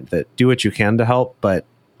in mind, that do what you can to help, but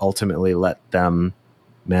ultimately let them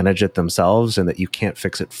manage it themselves and that you can't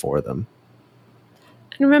fix it for them.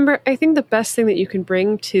 And remember, I think the best thing that you can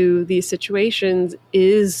bring to these situations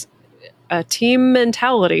is a team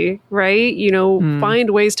mentality, right? Find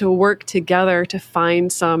ways to work together to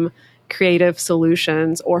find some creative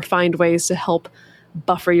solutions or find ways to help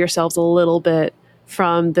buffer yourselves a little bit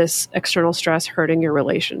from this external stress hurting your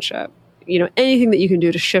relationship. Anything that you can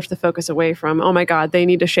do to shift the focus away from, oh my God, they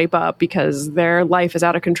need to shape up because their life is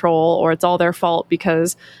out of control, or it's all their fault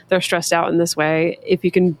because they're stressed out in this way. If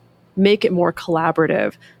you can make it more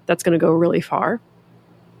collaborative, that's going to go really far.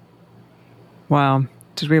 Wow.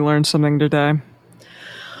 Did we learn something today?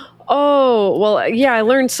 Oh, well, yeah, I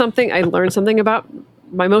learned something. I learned something about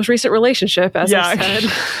my most recent relationship, as I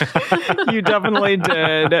said. You definitely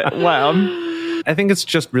did. Wow. I think it's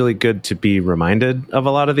just really good to be reminded of a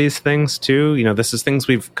lot of these things too. This is things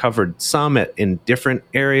we've covered some in different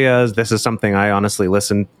areas. This is something I honestly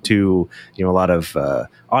listen to, a lot of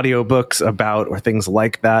audiobooks about or things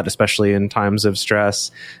like that, especially in times of stress.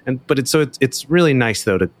 But it's really nice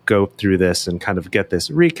though to go through this and kind of get this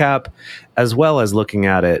recap, as well as looking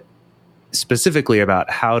at it specifically about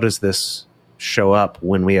how does this show up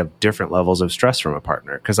when we have different levels of stress from a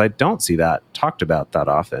partner, because I don't see that talked about that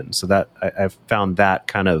often. So that I've found that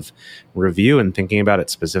kind of review and thinking about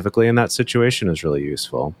it specifically in that situation is really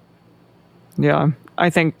useful. Yeah.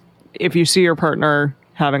 I think if you see your partner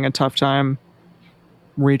having a tough time,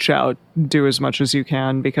 reach out, do as much as you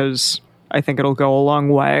can, because I think it'll go a long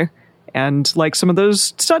way. And like some of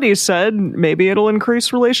those studies said, maybe it'll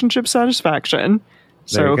increase relationship satisfaction.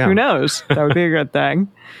 So who knows? That would be a good thing.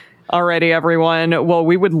 Alrighty, everyone. Well,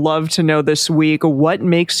 we would love to know this week, what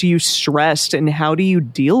makes you stressed and how do you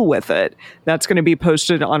deal with it? That's going to be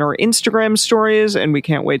posted on our Instagram stories, and we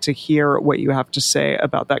can't wait to hear what you have to say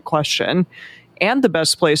about that question. And the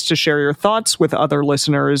best place to share your thoughts with other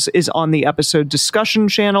listeners is on the episode discussion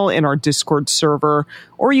channel in our Discord server,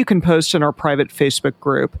 or you can post in our private Facebook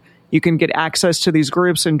group. You can get access to these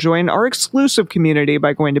groups and join our exclusive community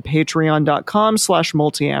by going to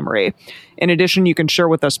patreon.com/multiamory. In addition, you can share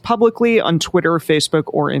with us publicly on Twitter, Facebook,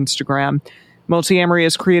 or Instagram. Multiamory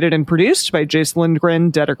is created and produced by Jace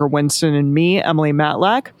Lindgren, Dedeker Winston, and me, Emily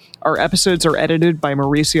Matlack. Our episodes are edited by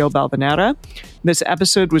Mauricio Balvanera. This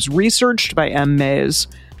episode was researched by M. Mays.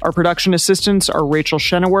 Our production assistants are Rachel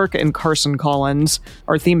Shennework and Carson Collins.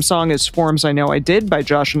 Our theme song is Forms I Know I Did by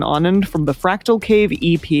Josh and Anand from the Fractal Cave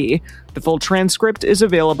EP. The full transcript is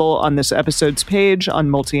available on this episode's page on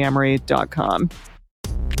multiamory.com.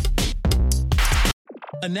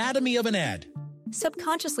 Anatomy of an ad.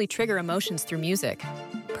 Subconsciously trigger emotions through music.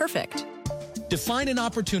 Perfect. Define an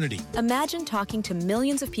opportunity. Imagine talking to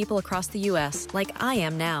millions of people across the U.S. like I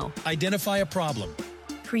am now. Identify a problem.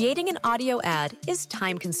 Creating an audio ad is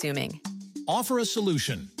time-consuming. Offer a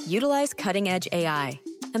solution. Utilize cutting-edge AI.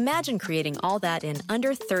 Imagine creating all that in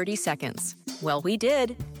under 30 seconds. Well, we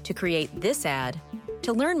did to create this ad.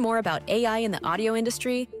 To learn more about AI in the audio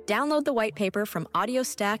industry, download the white paper from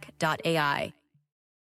audiostack.ai.